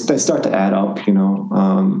 And then they start to add up,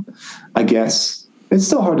 I guess it's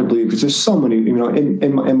still hard to believe because there's so many,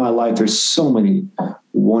 in my life, there's so many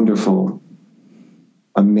wonderful,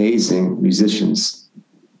 amazing musicians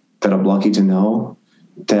that I'm lucky to know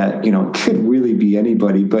that, could really be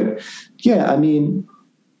anybody. But yeah, I mean,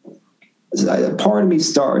 part of me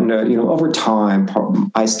starting to, over time,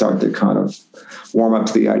 I start to kind of warm up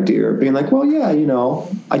to the idea of being like, well, yeah,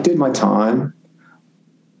 I did my time.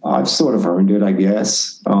 I've sort of earned it, I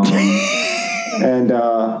guess. And,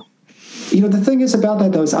 the thing is about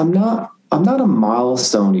that though, is I'm not a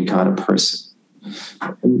milestone-y kind of person.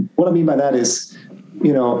 And what I mean by that is,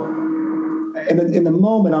 in the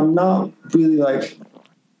moment, I'm not really like,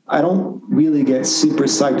 I don't really get super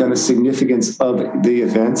psyched on the significance of the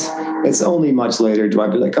event. It's only much later do I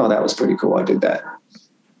be like, oh, that was pretty cool. I did that.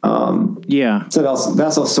 Yeah. So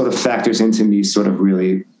that's all sort of factors into me sort of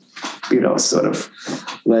really, sort of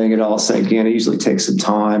letting it all sink in. It usually takes some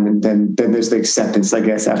time. And then there's the acceptance, I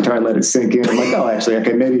guess, after I let it sink in. I'm like, oh, actually,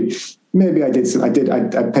 okay, maybe I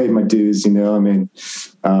paid my dues, maybe,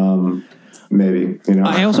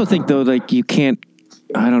 I also think though, like you can't,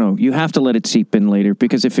 I don't know. You have to let it seep in later,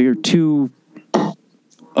 because if you're too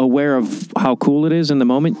aware of how cool it is in the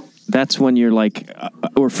moment, that's when you're like,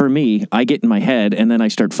 or for me, I get in my head and then I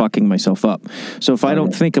start fucking myself up. So if I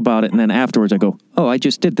don't think about it and then afterwards I go, oh, I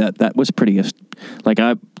just did that. That was pretty, like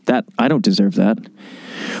I don't deserve that.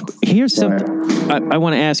 Here's something I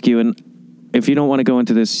want to ask you, and if you don't want to go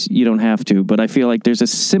into this, you don't have to, but I feel like there's a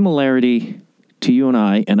similarity to you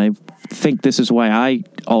and I think this is why I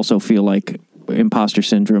also feel like imposter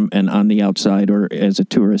syndrome and on the outside, or as a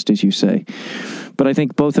tourist, as you say. But I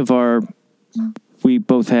think we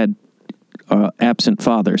both had absent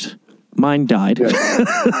fathers. Mine died.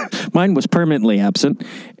 Yeah. Mine was permanently absent.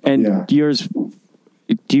 And yours,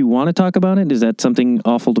 do you want to talk about it? Is that something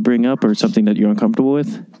awful to bring up or something that you're uncomfortable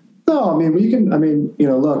with? No, I mean,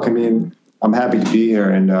 look, I'm happy to be here,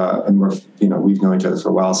 and we're, we've known each other for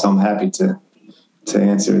a while, so I'm happy to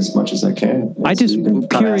answer as much as I can. I just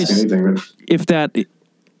curious if that,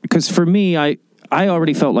 because for me, I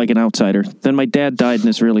already felt like an outsider. Then my dad died in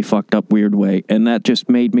this really fucked up, weird way, and that just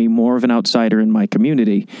made me more of an outsider in my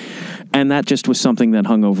community. And that just was something that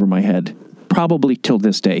hung over my head, probably till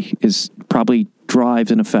this day, is probably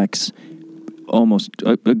drives and affects almost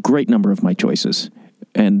a great number of my choices.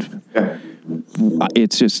 And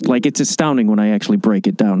it's just like, it's astounding when I actually break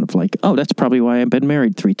it down of like, oh, that's probably why I've been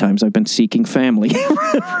married 3 times. I've been seeking family.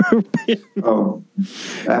 Oh,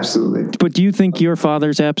 absolutely. But do you think your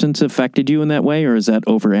father's absence affected you in that way, or is that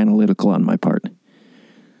over analytical on my part?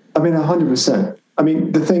 100%.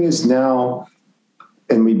 The thing is now,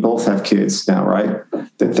 and we both have kids now, right?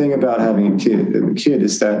 The thing about having a kid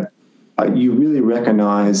is that you really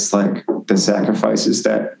recognize like the sacrifices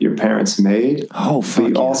that your parents made. Oh,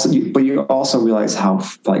 fuck but you also realize how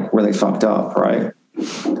like where they fucked up, right?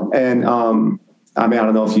 And I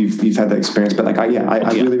don't know if you've had that experience, but like I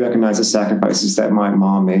really recognize the sacrifices that my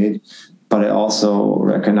mom made, but I also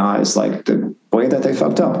recognize like the way that they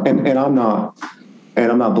fucked up, and I'm not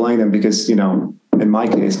blaming them because in my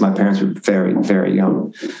case my parents were very, very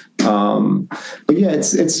young. But yeah,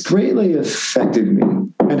 it's greatly affected me,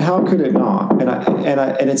 and how could it not?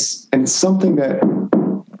 And it's something that,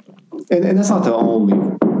 and that's not the only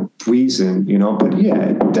reason, but yeah,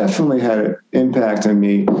 it definitely had an impact on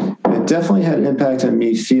me. It definitely had an impact on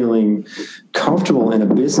me feeling comfortable in a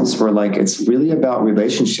business where like it's really about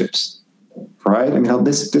relationships, right?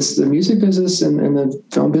 The music business and the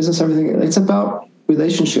film business, everything, it's about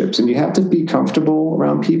relationships, and you have to be comfortable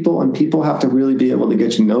around people, and people have to really be able to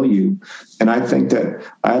get to know you. And I think that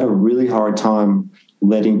I had a really hard time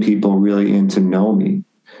letting people really in to know me.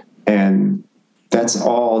 And that's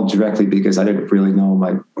all directly because I didn't really know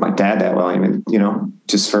my dad that well. And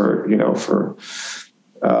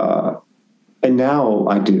now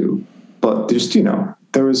I do, but there's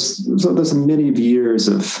many years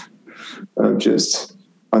of just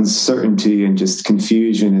uncertainty and just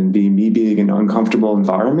confusion and being in uncomfortable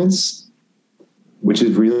environments, which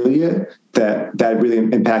is really it, that really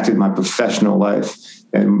impacted my professional life.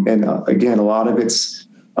 And again, a lot of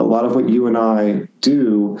what you and I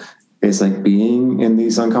do is like being in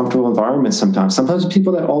these uncomfortable environments sometimes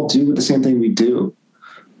people that all do the same thing we do,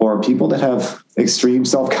 or people that have extreme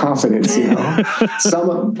self-confidence,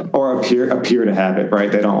 some or appear to have it, right?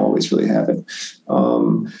 They don't always really have it.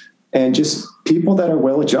 And just people that are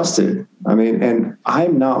well-adjusted. And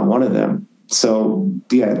I'm not one of them. So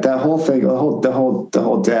yeah, that whole thing, the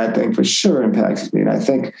whole dad thing for sure impacted me. And I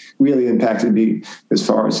think really impacted me as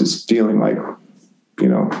far as just feeling like,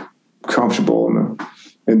 comfortable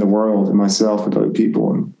in the world and myself with other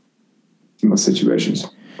people and in those situations.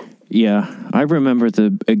 Yeah. I remember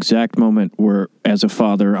the exact moment where as a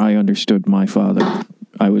father, I understood my father.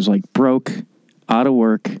 I was like broke, out of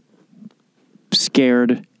work,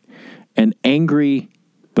 scared, and angry,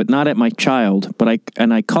 but not at my child. But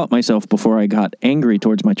I caught myself before I got angry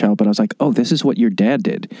towards my child, but I was like, oh, this is what your dad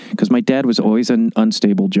did. Because my dad was always in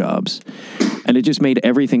unstable jobs. And it just made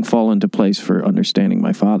everything fall into place for understanding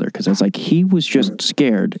my father. Because I was like, he was just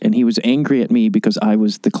scared, and he was angry at me because I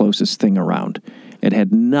was the closest thing around. It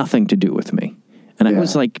had nothing to do with me. And I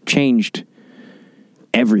was like, changed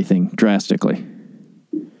everything drastically.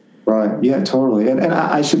 Right. Yeah, totally. And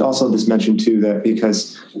I should also just mention too that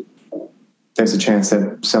because there's a chance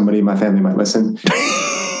that somebody in my family might listen.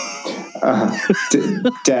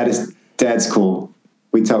 Dad's cool.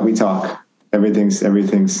 We talk. Everything's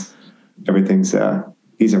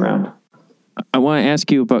he's around. I want to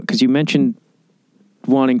ask you about, because you mentioned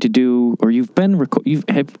wanting to do, or you've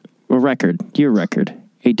had a record, your record,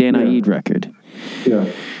 a Dan Eid record.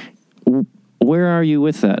 Yeah. Where are you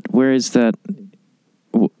with that? Where is that?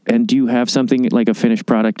 And do you have something like a finished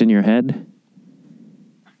product in your head?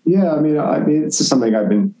 Yeah, I mean, it's just something I've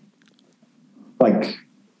been, like,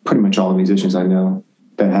 pretty much all the musicians I know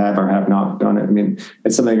that have or have not done it. I mean,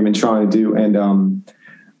 it's something I've been trying to do. And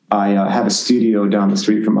I have a studio down the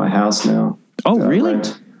street from my house now. Oh, really?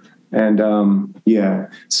 And yeah,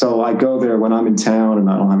 so I go there when I'm in town and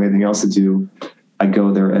I don't have anything else to do. I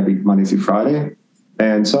go there every Monday through Friday.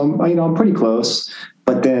 And so, I'm pretty close.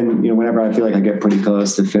 But then, whenever I feel like I get pretty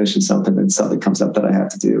close to finishing something, then something comes up that I have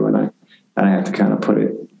to do, and I have to kind of put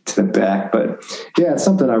it to the back. But yeah, it's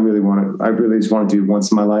something I really just want to do once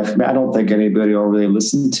in my life. I mean, I don't think anybody will really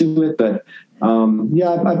listen to it, but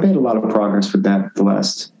yeah, I've made a lot of progress with that the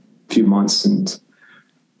last few months, and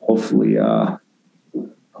hopefully, one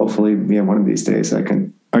of these days I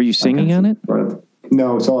can. Are you singing on it?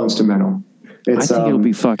 No, it's all instrumental. I think it'll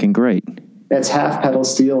be fucking great. It's half pedal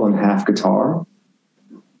steel and half guitar,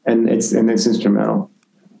 and it's instrumental.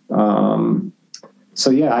 So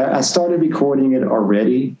yeah, I started recording it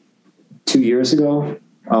already 2 years ago,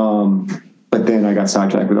 but then I got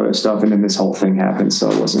sidetracked with other stuff, and then this whole thing happened,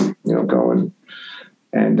 so I wasn't going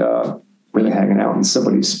and really hanging out in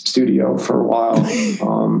somebody's studio for a while.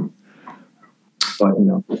 But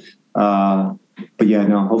yeah,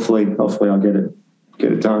 no. Hopefully I'll get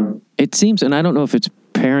it done. It seems, and I don't know if it's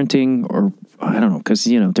parenting or I don't know, because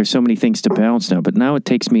there's so many things to balance now. But now it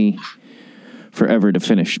takes me forever to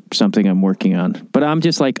finish something I'm working on. But I'm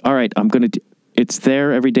just like, all right, it's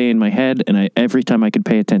there every day in my head, and every time I could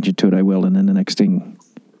pay attention to it, I will. And then the next thing,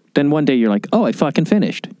 then one day you're like, oh, I fucking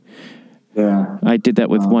finished. Yeah, I did that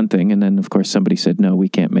with one thing, and then of course somebody said, no, we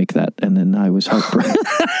can't make that, and then I was heartbroken.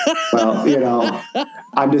 Well,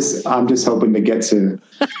 I'm just hoping to get to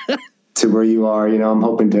where you are. I'm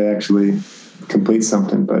hoping to actually complete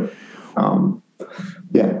something, but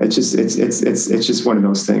yeah, it's just one of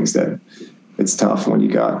those things that it's tough when you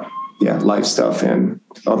got life stuff and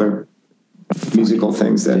other musical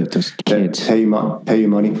things that pay you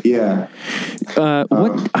money. Yeah.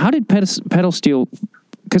 How did pedal steel?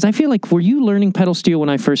 Because I feel like, were you learning pedal steel when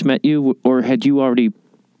I first met you, or had you already?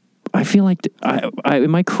 I feel like,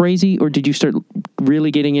 am I crazy, or did you start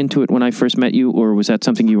really getting into it when I first met you, or was that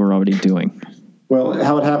something you were already doing? Well,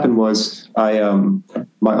 how it happened was one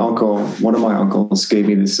of my uncles gave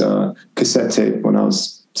me this cassette tape when I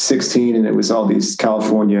was 16, and it was all these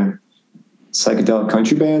California psychedelic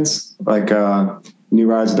country bands, like New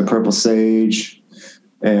Rise of the Purple Sage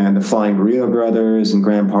and the Flying Burrito Brothers and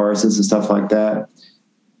Graham Parsons and stuff like that.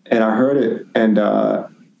 And I heard it, and I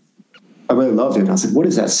really loved it. And I was like, what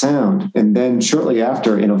is that sound? And then shortly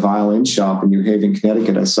after, in a violin shop in New Haven,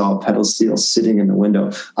 Connecticut, I saw a pedal steel sitting in the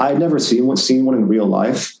window. I had never seen one in real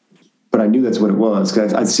life, but I knew that's what it was,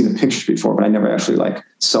 because I'd seen the pictures before, but I never actually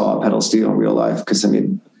saw a pedal steel in real life. Because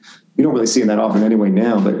you don't really see them that often anyway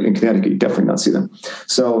now, but in Connecticut, you definitely not see them.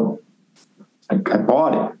 So I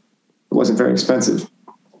bought it. It wasn't very expensive.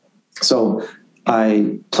 So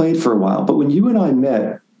I played for a while, but when you and I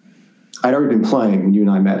met, I'd already been playing when you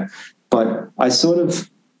and I met, but I sort of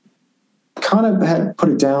kind of had put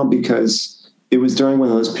it down because it was during one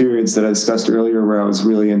of those periods that I discussed earlier where I was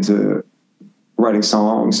really into writing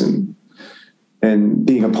songs and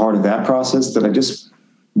being a part of that process, that I just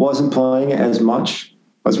wasn't playing as much.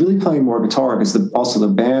 I was really playing more guitar because also the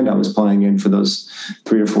band I was playing in for those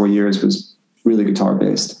 3 or 4 years was really guitar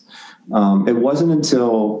based. It wasn't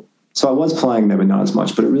until, so I was playing them, but not as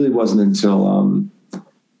much, but it really wasn't until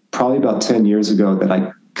probably about 10 years ago that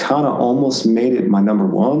I kind of almost made it my number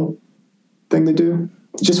one thing to do.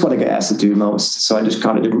 It's just what I get asked to do most. So I just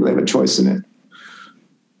kind of didn't really have a choice in it.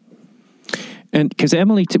 And because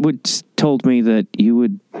Emily told me that you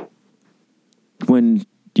would, when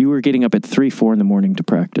you were getting up at 3-4 in the morning to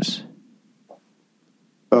practice.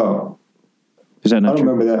 Oh, is that not true? I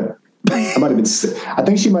don't remember that. I might have been. I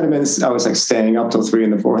think she might have been. I was staying up till 3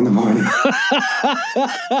 and 4 in the morning.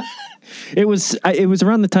 It was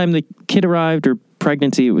around the time the kid arrived or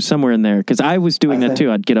pregnancy. It was somewhere in there, because I was doing that too.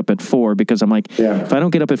 I'd get up at 4 because I'm like, if I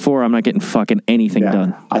don't get up at 4, I'm not getting fucking anything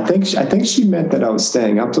done. I think she meant that I was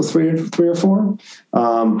staying up till 3 or 4.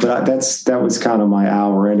 But that was kind of my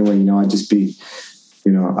hour anyway. I'd just be.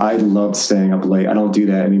 I loved staying up late. I don't do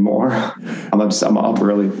that anymore. I'm up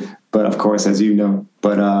early, but of course, as you know,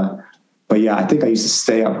 but yeah, I think I used to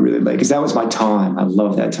stay up really late because that was my time. I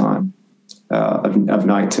love that time of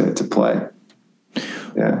night to play.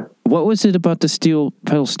 Yeah. What was it about the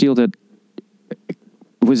pedal steel that,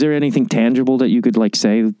 was there anything tangible that you could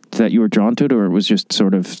say that you were drawn to it, or it was just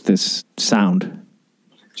sort of this sound?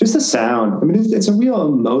 Just the sound. I mean, it's a real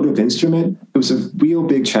emotive instrument. It was a real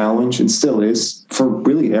big challenge, and still is, for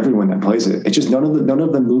really everyone that plays it. It's just none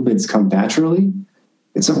of the movements come naturally.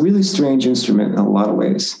 It's a really strange instrument in a lot of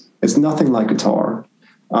ways. It's nothing like guitar.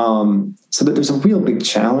 So that there's a real big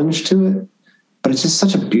challenge to it, but it's just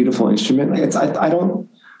such a beautiful instrument. I don't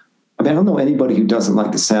know anybody who doesn't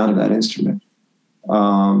like the sound of that instrument.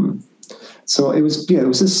 So it was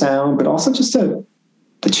the sound, but also just the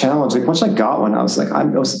challenge. Like once I got one, I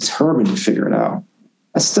was determined to figure it out.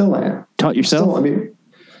 I still am. Taught yourself?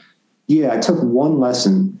 I took one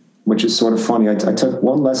lesson, which is sort of funny. I took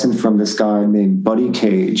one lesson from this guy named Buddy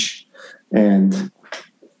Cage, and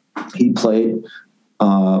he played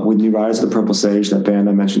with New Riders of the Purple Sage, that band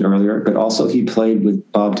I mentioned earlier, but also he played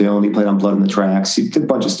with Bob Dylan. He played on Blood on the Tracks. He did a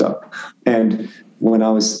bunch of stuff. And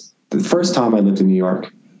the first time I lived in New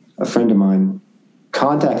York, a friend of mine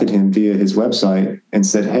contacted him via his website and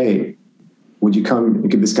said, "Hey, would you come and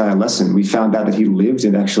give this guy a lesson?" We found out that he lived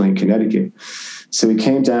in Connecticut. So he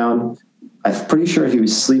came down. I'm pretty sure he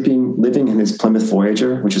was living in his Plymouth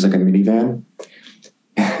Voyager, which is like a minivan.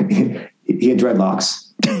 He had dreadlocks.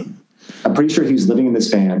 I'm pretty sure he was living in this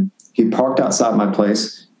van. He parked outside my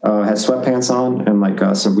place, had sweatpants on and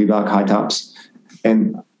some Reebok high tops.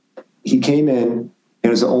 And he came in. It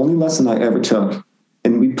was the only lesson I ever took.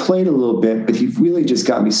 And we played a little bit, but he really just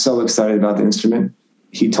got me so excited about the instrument.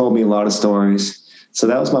 He told me a lot of stories. So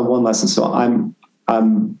that was my one lesson. So I'm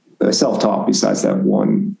self-taught besides that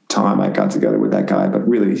one time I got together with that guy. But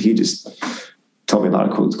really, he just told me a lot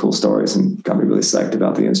of cool stories and got me really psyched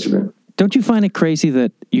about the instrument. Don't you find it crazy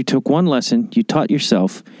that you took one lesson, you taught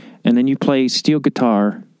yourself, and then you play steel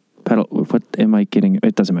guitar, pedal, what am I getting?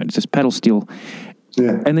 It doesn't matter. It's just pedal steel.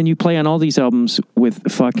 Yeah. And then you play on all these albums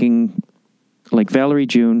with fucking like Valerie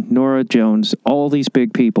June, Nora Jones, all these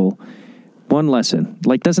big people. One lesson.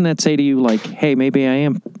 Like, doesn't that say to you, like, hey, maybe I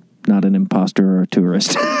am not an imposter or a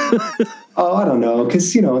tourist? Oh, I don't know.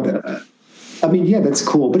 Cause that's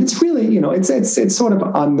cool, but it's really, it's sort of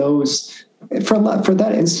on those, for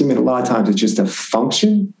that instrument, a lot of times it's just a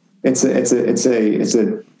function. It's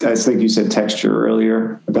like you said texture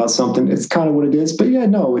earlier about something. It's kind of what it is, but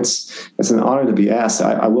it's an honor to be asked.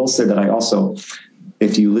 I will say that I also,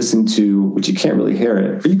 if you listen to, which you can't really hear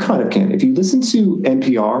it, but you kind of can, if you listen to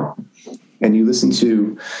NPR and you listen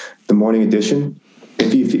to the Morning Edition,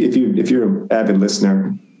 if you're an avid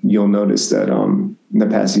listener, you'll notice that in the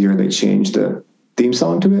past year they changed the theme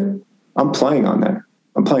song to it. I'm playing on that.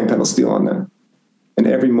 I'm playing pedal steel on that, and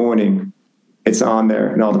every morning it's on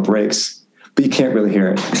there and all the breaks, but you can't really hear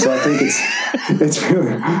it. So I think it's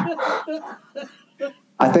really.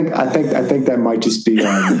 I think that might just be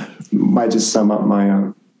might just sum up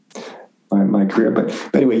my my career. But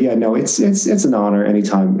anyway, it's an honor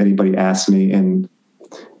anytime anybody asks me, and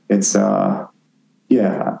it's I'm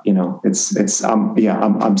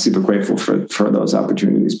super grateful for those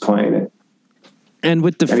opportunities playing it. And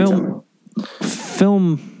with the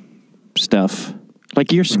film stuff,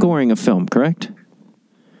 like you're scoring a film, correct?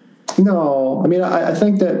 No, I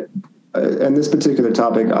think that in this particular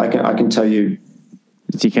topic, I can tell you.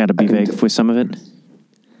 You got to be vague with some of it.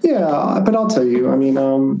 Yeah, but I'll tell you.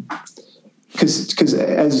 Because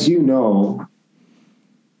as you know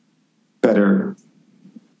better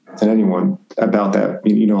than anyone about that,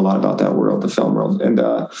 you know a lot about that world, the film world, and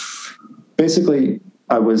basically,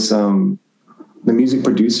 I was the music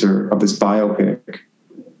producer of this biopic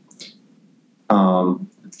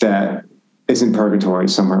that is in purgatory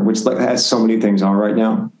somewhere, which has so many things on right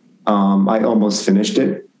now. I almost finished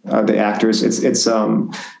it. The actors, it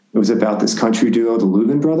was about this country duo, the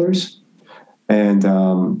Louvin brothers, and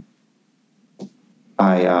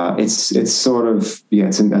it's sort of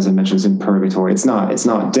as I mentioned, it's in purgatory. It's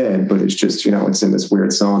not dead, but it's just it's in this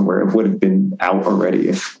weird zone where it would have been out already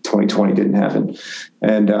if 2020 didn't happen,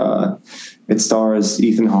 and it stars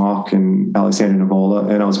Ethan Hawke and Alexander Nivola,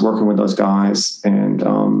 and I was working with those guys and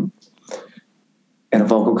a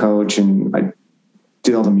vocal coach, and I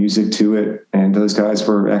did all the music to it, and those guys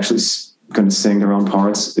were actually going to sing their own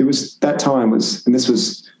parts. It was that time and this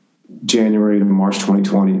was January to March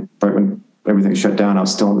 2020, right when everything shut down. I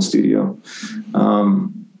was still in the studio.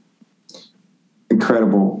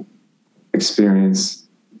 Incredible experience.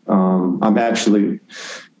 I'm actually,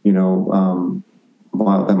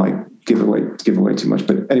 well, that might give away too much,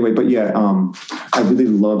 but anyway, I really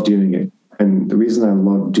love doing it. And the reason I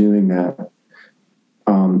love doing that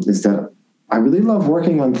is that I really love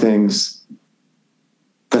working on things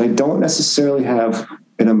that I don't necessarily have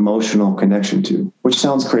an emotional connection to, which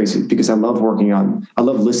sounds crazy because I love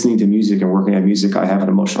listening to music and working on music I have an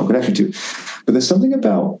emotional connection to. But there's something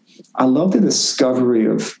about, I love the discovery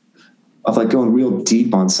of like going real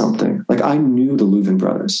deep on something. Like I knew the Louvin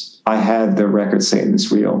brothers. I had their record Satan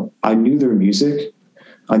is Real. I knew their music.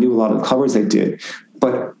 I knew a lot of the covers they did.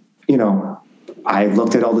 But, I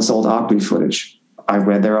looked at all this old Opry footage. I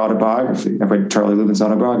read their autobiography. I read Charlie Lubin's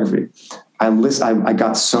autobiography. I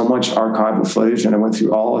got so much archival footage, and I went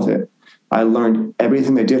through all of it. I learned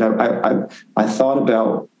everything they did. I thought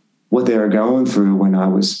about what they were going through when I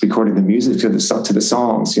was recording the music to the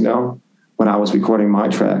songs, you know. When I was recording my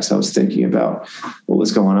tracks, I was thinking about what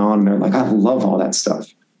was going on. And they're like, I love all that stuff.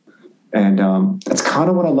 And that's kind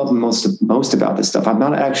of what I love most about this stuff. I'm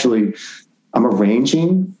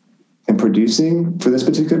arranging and producing for this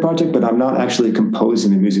particular project, but I'm not actually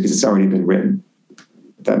composing the music because it's already been written.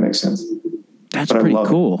 If that makes sense. That's pretty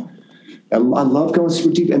cool. I love going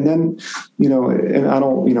super deep. And then, you know, and I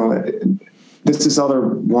don't, you know, there's this other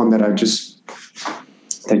one that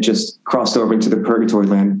that just crossed over into the purgatory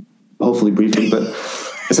land, hopefully briefly, but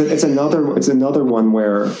it's another one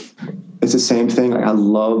where it's the same thing.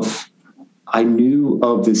 I knew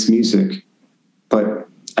of this music, but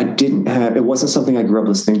it wasn't something I grew up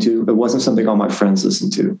listening to. It wasn't something all my friends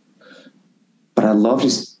listened to, but I love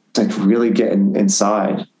just like really getting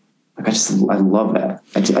inside. Like I love that.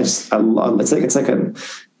 I love, it's like a,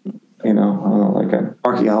 you know, I don't know, like an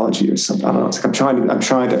archaeology or something. I don't know. It's like I'm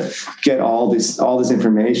trying to get all this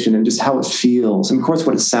information and just how it feels. And of course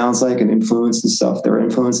what it sounds like and influence and stuff. There are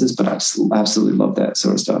influences, but I just absolutely love that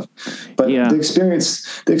sort of stuff. But the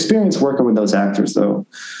experience working with those actors though,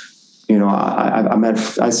 you know, I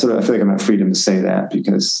feel like I'm at freedom to say that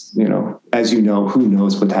because, you know, as you know, who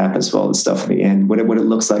knows what happens to all this stuff in the end. What it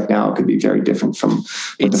looks like now could be very different from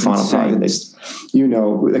what the final product is. You know,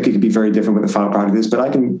 like it could be very different what the final product is. But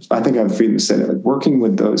I think I have freedom to say that. Like working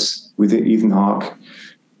with Ethan Hawke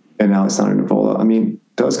and Alexander Nivola, I mean,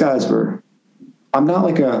 those guys were. I'm not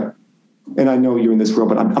like and I know you're in this world,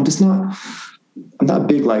 but I'm just not. I'm not a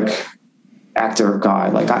big like actor guy.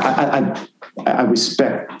 Like I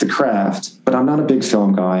respect the craft, but I'm not a big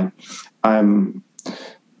film guy. I'm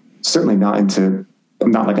certainly not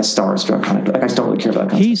I'm not like a starstruck kind of, like I just don't really care about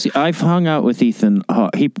that kind of stuff. I've hung out with Ethan.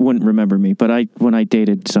 He wouldn't remember me, but when I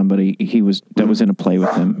dated somebody, that was in a play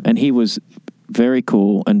with him, and he was very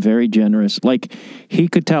cool and very generous. Like he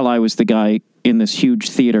could tell I was the guy in this huge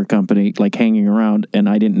theater company, like hanging around, and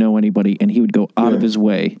I didn't know anybody, and he would go out of his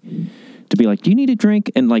way to be like, "Do you need a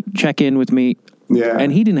drink?" and like check in with me. Yeah.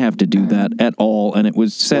 And he didn't have to do that at all. And it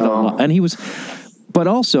was said a lot. And he was, but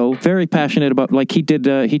also very passionate about, like he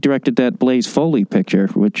directed that Blaze Foley picture,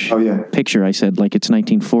 which picture I said, like it's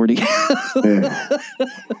 1940.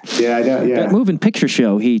 That moving picture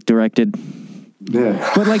show he directed.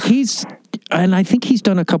 Yeah. But like and I think he's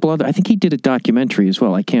done a couple other, I think he did a documentary as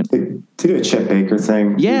well. I can't. He did a Chet Baker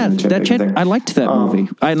thing. Yeah. I liked that movie.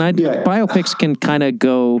 Biopics can kind of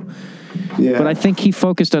go. Yeah. But I think he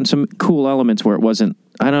focused on some cool elements where it wasn't,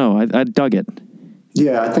 I don't know, I dug it.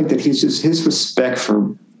 Yeah, I think that his respect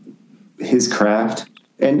for his craft.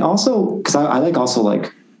 And also, because I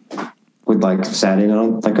would like sat in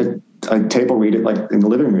on like a table read it like in the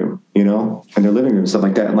living room, you know, in their living room, stuff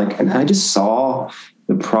like that. And I just saw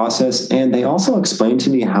the process. And they also explained to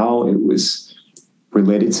me how it was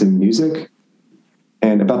related to music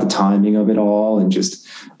and about the timing of it all, and just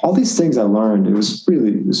all these things I learned. It was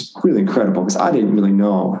really incredible because I didn't really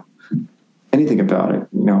know anything about it.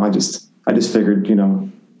 You know, I just figured, you know,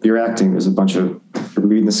 you're acting. There's a bunch of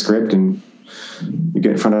reading the script and you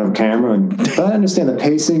get in front of a camera, but I understand the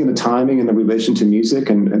pacing and the timing and the relation to music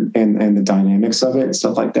and the dynamics of it and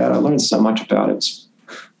stuff like that. I learned so much about it. It's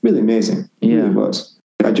really amazing. It really was.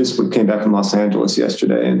 I just came back from Los Angeles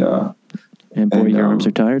yesterday, and boy, your arms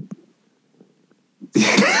are tired.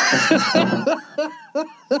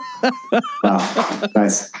 Wow,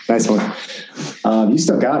 nice one. You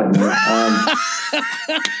still got it, man.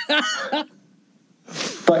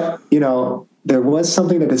 But you know, there was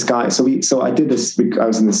something that this guy. So I did this. I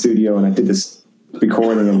was in the studio and I did this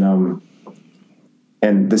recording,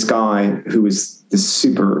 and this guy who was this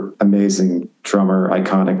super amazing drummer,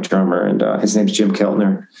 iconic drummer, and his name's Jim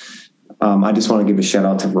Keltner. I just want to give a shout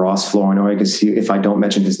out to Ross Flournoy because if I don't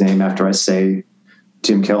mention his name after I say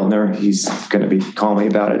Jim Keltner, he's going to be calling me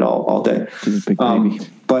about it all day. Big baby.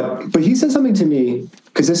 But he said something to me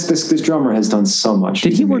because this drummer has done so much.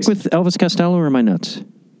 Did he work with Elvis Costello, or am I nuts?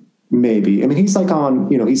 Maybe. I mean, he's like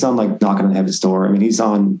he's on like Knocking on Heaven's Door. I mean, he's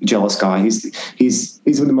on Jealous Guy. He's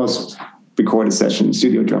one of the most recorded session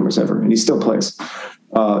studio drummers ever, and he still plays.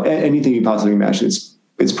 Anything you possibly imagine,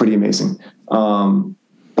 it's pretty amazing.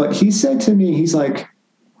 But he said to me, he's like,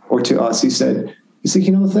 or to us, he's like,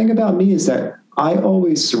 you know, the thing about me is that I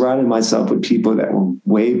always surrounded myself with people that were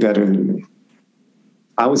way better than me.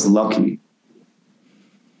 I was lucky.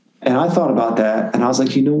 And I thought about that, and I was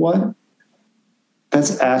like, you know what?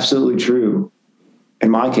 That's absolutely true in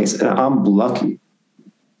my case. And I'm lucky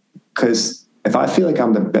because if I feel like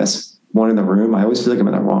I'm the best one in the room, I always feel like I'm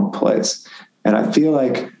in the wrong place. And I feel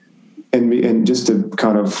like, and just to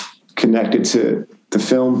kind of connect it to the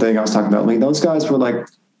film thing I was talking about, like those guys are like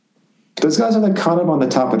kind of on the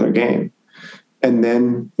top of their game. And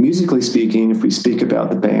then musically speaking, if we speak about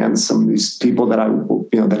the bands, some of these people that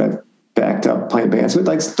I've backed up playing bands with,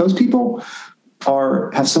 like those people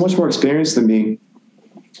have so much more experience than me,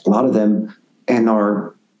 a lot of them, and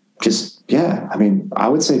are just, I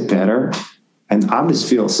would say better. And I just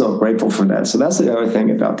feel so grateful for that. So that's the other thing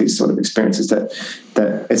about these sort of experiences, that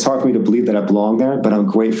it's hard for me to believe that I belong there, but I'm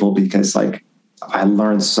grateful because like I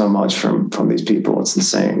learned so much from these people. It's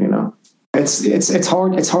insane, you know. It's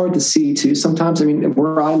hard to see too sometimes. I mean,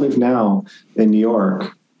 where I live now in New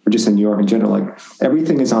York, or just in New York in general, like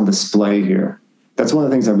everything is on display here. That's one of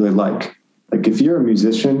the things I really like. Like if you're a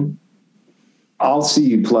musician, I'll see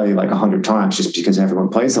you play like 100 times just because everyone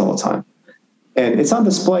plays all the time. And it's on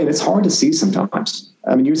display and it's hard to see sometimes.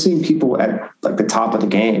 I mean, you're seeing people at like the top of the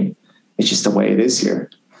game. It's just the way it is here.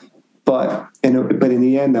 But in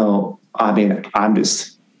the end though, I mean, I'm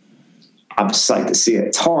just psyched to see it.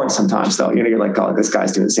 It's hard sometimes though. You know, you're like, oh, this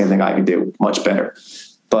guy's doing the same thing I can do much better.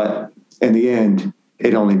 But in the end,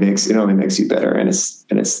 it only makes you better, and it's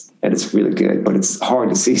really good. But it's hard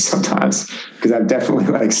to see sometimes because I've definitely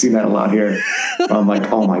like seen that a lot here. I'm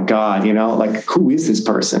like, oh my God, you know, like who is this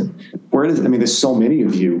person? There's so many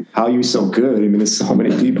of you. How are you so good? I mean, there's so many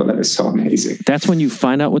people that are so amazing. That's when you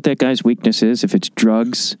find out what that guy's weakness is. If it's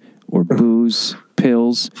drugs or booze,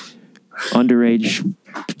 pills, underage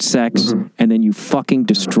sex, and then you fucking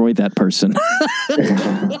destroy that person.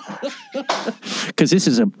 Because this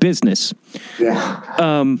is a business.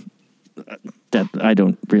 Yeah. That I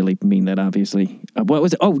don't really mean that, obviously. What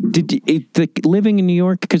was it? Oh, the living in New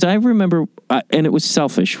York? Because I remember, and it was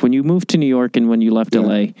selfish. When you moved to New York and when you left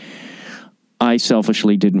LA, I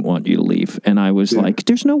selfishly didn't want you to leave. And I was like,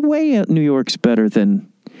 there's no way New York's better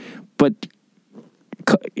than... But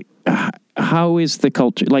how is the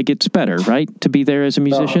culture? Like, it's better, right? To be there as a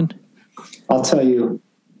musician? I'll tell you.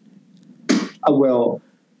 Well,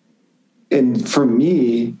 and for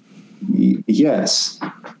me, yes.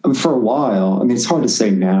 For a while, I mean, it's hard to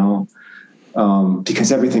say now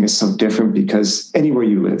because everything is so different because anywhere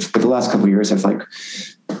you live. But the last couple of years have like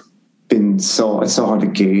been it's so hard to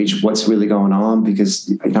gauge what's really going on because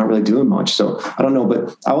you're not really doing much. So I don't know,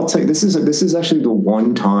 but I will tell you, this is actually the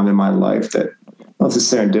one time in my life that, well, it's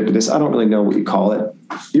serendipitous. I don't really know what you call it.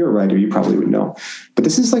 You're a writer, you probably would know. But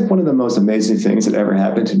this is like one of the most amazing things that ever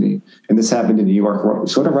happened to me. And this happened in New York,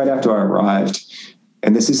 sort of right after I arrived.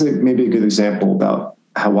 And this is maybe a good example about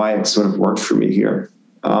how it sort of worked for me here.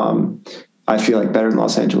 I feel like better than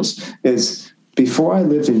Los Angeles is before I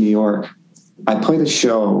lived in New York, I played a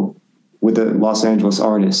show with a Los Angeles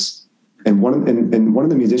artist, and one of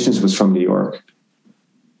the musicians was from New York,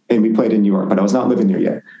 and we played in New York, but I was not living there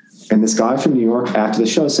yet. And this guy from New York after the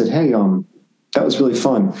show said, "Hey, that was really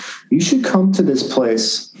fun. You should come to this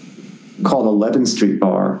place called 11th Street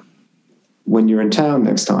Bar when you're in town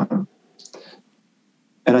next time."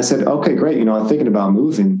 And I said, "Okay, great. You know, I'm thinking about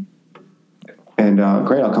moving, and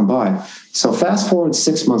great, I'll come by." So fast forward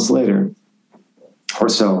 6 months later or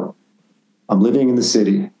so, I'm living in the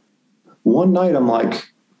city. One night I'm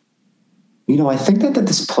like, you know, I think that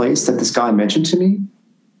this place that this guy mentioned to me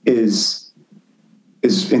is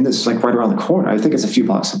in this, like right around the corner. I think it's a few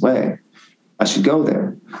blocks away. I should go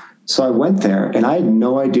there. So I went there and I had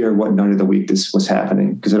no idea what night of the week this was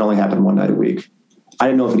happening because it only happened one night a week. I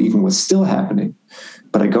didn't know if it even was still happening,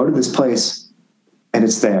 but I go to this place and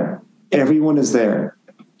it's there. Everyone is there.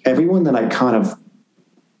 Everyone that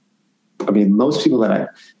most people that I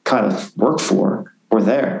kind of work for were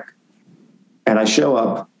there. And I show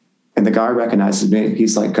up and the guy recognizes me.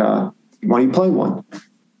 He's like, why don't you play one?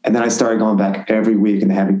 And then I started going back every week and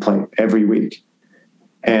they had me play every week.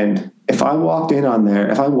 And if I walked there in on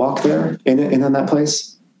that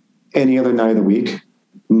place, any other night of the week,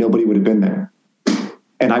 nobody would have been there.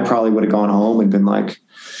 And I probably would have gone home and been like,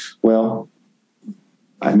 well,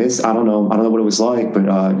 I don't know what it was like, but,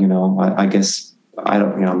 I guess I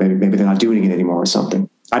don't, maybe they're not doing it anymore or something.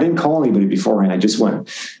 I didn't call anybody beforehand. I just went,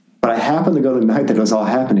 but I happened to go the night that it was all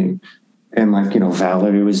happening. And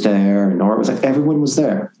Valerie was there and Nora was like, everyone was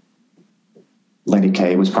there. Lenny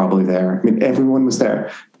Kaye was probably there. I mean, everyone was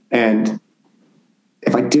there. And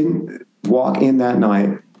if I didn't walk in that night,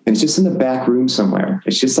 and it's just in the back room somewhere,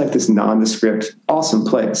 it's just like this nondescript, awesome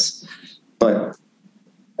place. But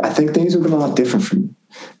I think things would have been a lot different for me.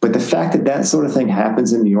 But the fact that sort of thing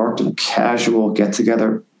happens in New York, a casual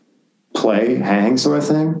get-together, play, hang sort of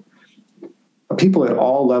thing, people at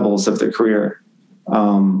all levels of their career,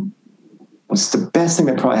 was the best thing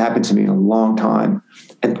that probably happened to me in a long time.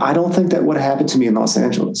 And I don't think that would have happened to me in Los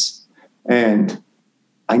Angeles. And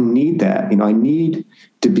I need that. I need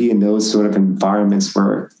to be in those sort of environments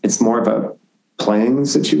where it's more of a playing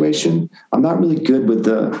situation. I'm not really good with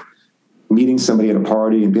the meeting somebody at a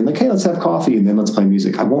party and being like, hey, let's have coffee and then let's play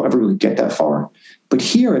music. I won't ever really get that far. But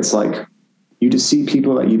here it's like you just see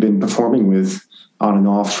people that you've been performing with on and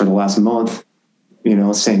off for the last month,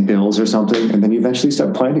 St. Bill's or something, and then you eventually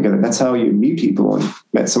start playing together. That's how you meet people, and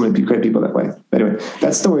met so many great people that way. Anyway,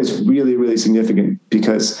 that story is really, really significant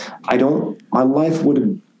because my life would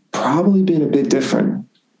have probably been a bit different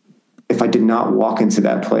if I did not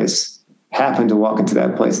happen to walk into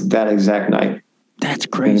that place that exact night. That's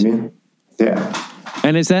crazy. You know what I mean? Yeah.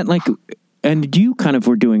 And is that and you kind of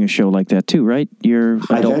were doing a show like that too, right? Your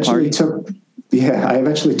adult party? I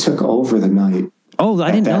eventually took over the night. Oh,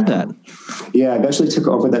 I didn't know that. Yeah, I eventually took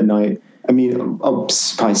over that night. I mean,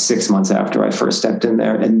 probably 6 months after I first stepped in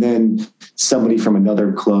there. And then somebody from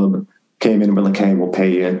another club came in and were like, hey, we'll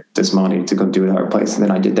pay you this money to go do it at our place. And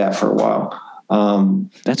then I did that for a while.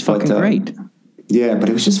 That's fucking great. Yeah, but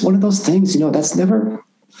it was just one of those things, that's never,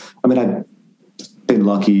 I've been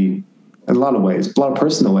lucky in a lot of ways, a lot of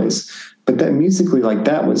personal ways, but that musically,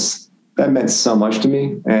 that meant so much to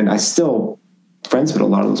me. And I still friends with a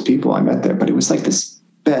lot of those people I met there, but it was like this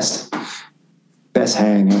best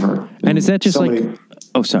hang ever. And is that just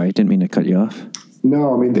oh, sorry, I didn't mean to cut you off.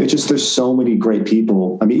 No, there's so many great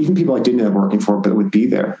people. Even people I didn't end up working for, but would be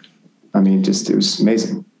there. it was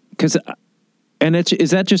amazing.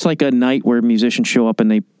 Is that just like a night where musicians show up and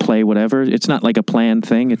they play whatever? It's not like a planned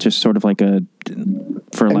thing. It's just sort of like it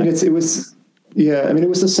was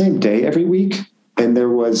the same day every week. And there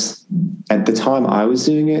was, at the time I was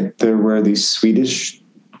doing it, there were these Swedish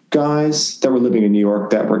guys that were living in New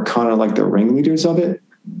York that were kind of like the ringleaders of it,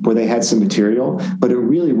 where they had some material, but it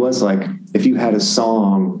really was like, if you had a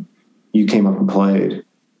song, you came up and played.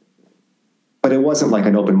 But it wasn't like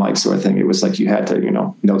an open mic sort of thing. It was like you had to,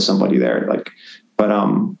 know somebody there. But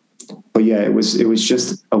yeah, it was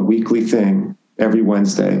just a weekly thing every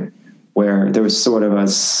Wednesday, where there was sort of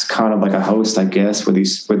kind of like a host, I guess,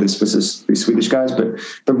 these Swedish guys, but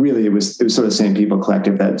really it was sort of the same people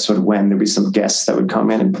collective that sort of when there'd be some guests that would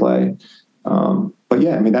come in and play. But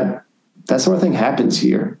yeah, that sort of thing happens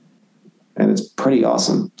here, and it's pretty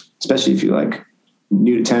awesome, especially if you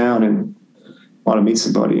new to town and want to meet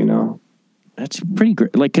somebody, That's pretty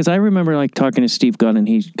great. Because I remember talking to Steve Gunn, and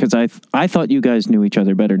because I thought you guys knew each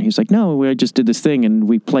other better, and he's like, no, I just did this thing and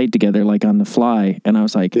we played together on the fly, and I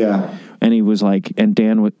was like, yeah. And he was like, and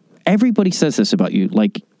Dan would. Everybody says this about you,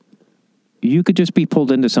 you could just be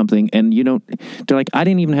pulled into something, and they're like, I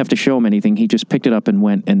didn't even have to show him anything. He just picked it up and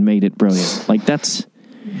went and made it brilliant. That's,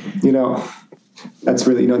 that's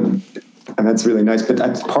really, and that's really nice. But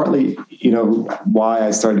that's partly, why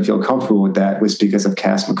I started to feel comfortable with that was because of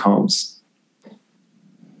Cass McCombs.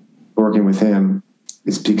 Working with him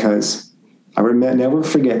is because I never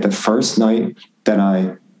forget the first night that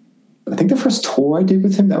I think the first tour I did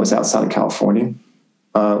with him that was outside of California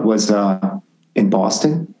was in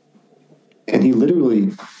Boston. And he literally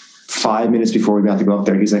 5 minutes before we got to go up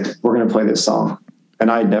there, he's like, we're going to play this song. And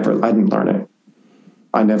I didn't learn it.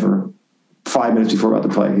 5 minutes before we're about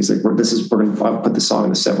to play, he's like, I'll put the song in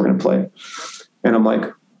the set, we're going to play. And I'm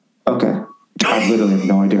like, okay, I literally have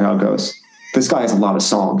no idea how it goes. This guy has a lot of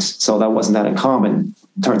songs, so that wasn't that uncommon,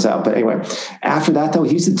 turns out. But anyway, after that, though,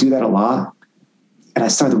 he used to do that a lot, and I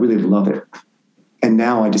started to really love it. And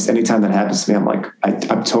now anytime that happens to me, I'm like,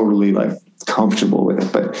 I'm totally comfortable with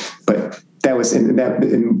it. But that was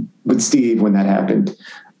with Steve when that happened.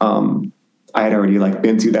 I had already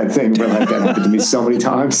been through that thing where that happened to me so many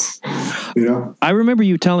times. I remember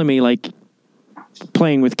you telling me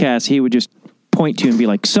playing with Cass, he would just point to you and be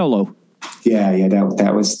like, solo. Yeah,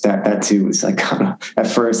 that too was kind of, at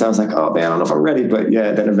first I was like, oh man, I don't know if I'm ready, but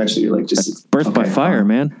yeah, then eventually you're just birth by fire,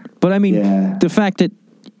 man. But the fact that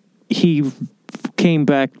he came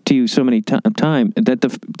back to you so many times,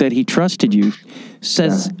 that he trusted you,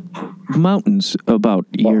 says mountains about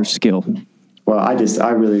your skill. Well, I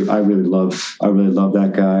really love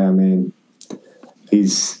that guy.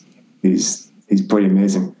 He's pretty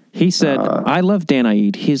amazing. He said, I love Dan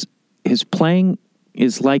Aid. His playing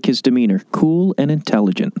is like his demeanor, cool and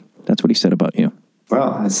intelligent. That's what he said about you.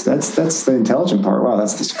 Wow, that's the intelligent part. Wow,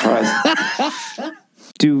 that's the surprise.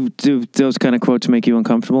 Do those kind of quotes make you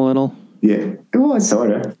uncomfortable at all? Yeah, well,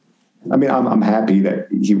 sort of. I'm happy that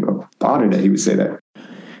honored that he would say that.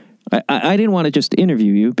 I didn't want to just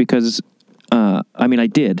interview you because, I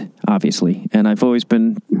did, obviously, and I've always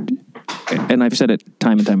been, and I've said it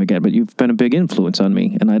time and time again, but you've been a big influence on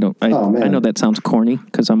me, and I know that sounds corny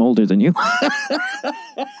because I'm older than you.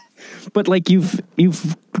 But like you've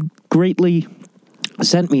greatly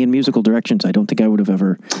sent me in musical directions I don't think I would have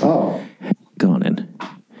ever gone in.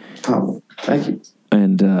 Oh, thank you.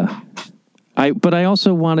 And I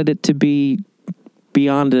also wanted it to be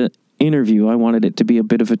beyond an interview. I wanted it to be a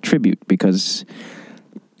bit of a tribute because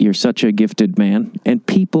you're such a gifted man and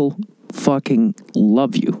people fucking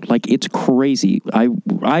love you. Like, it's crazy.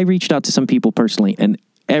 I reached out to some people personally and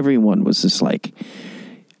everyone was just like,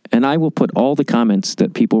 and I will put all the comments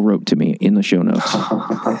that people wrote to me in the show notes.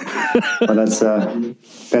 Well,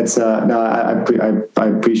 no, I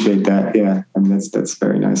appreciate that. Yeah. I mean, that's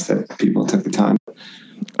very nice that people took the time.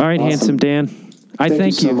 All right, awesome. Handsome Dan.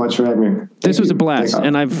 Thank you so much for having me. This was a blast,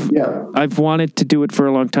 and I've wanted to do it for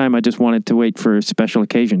a long time. I just wanted to wait for a special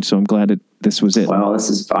occasion, so I'm glad that this was it. Well,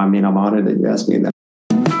 I'm honored that you asked me that.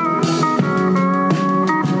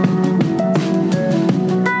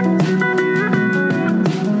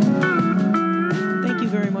 Thank you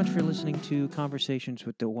very much for listening to Conversations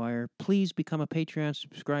with Dwyer. Please become a Patreon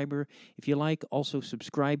subscriber if you like. Also,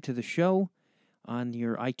 subscribe to the show on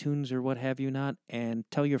your iTunes or what have you not, and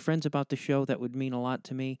tell your friends about the show. That would mean a lot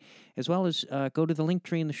to me. As well as go to the link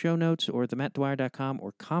tree in the show notes or themattdwyer.com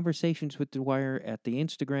or Conversations with Dwyer at the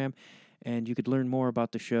Instagram, and you could learn more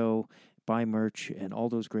about the show, buy merch, and all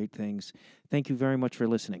those great things. Thank you very much for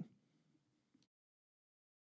listening.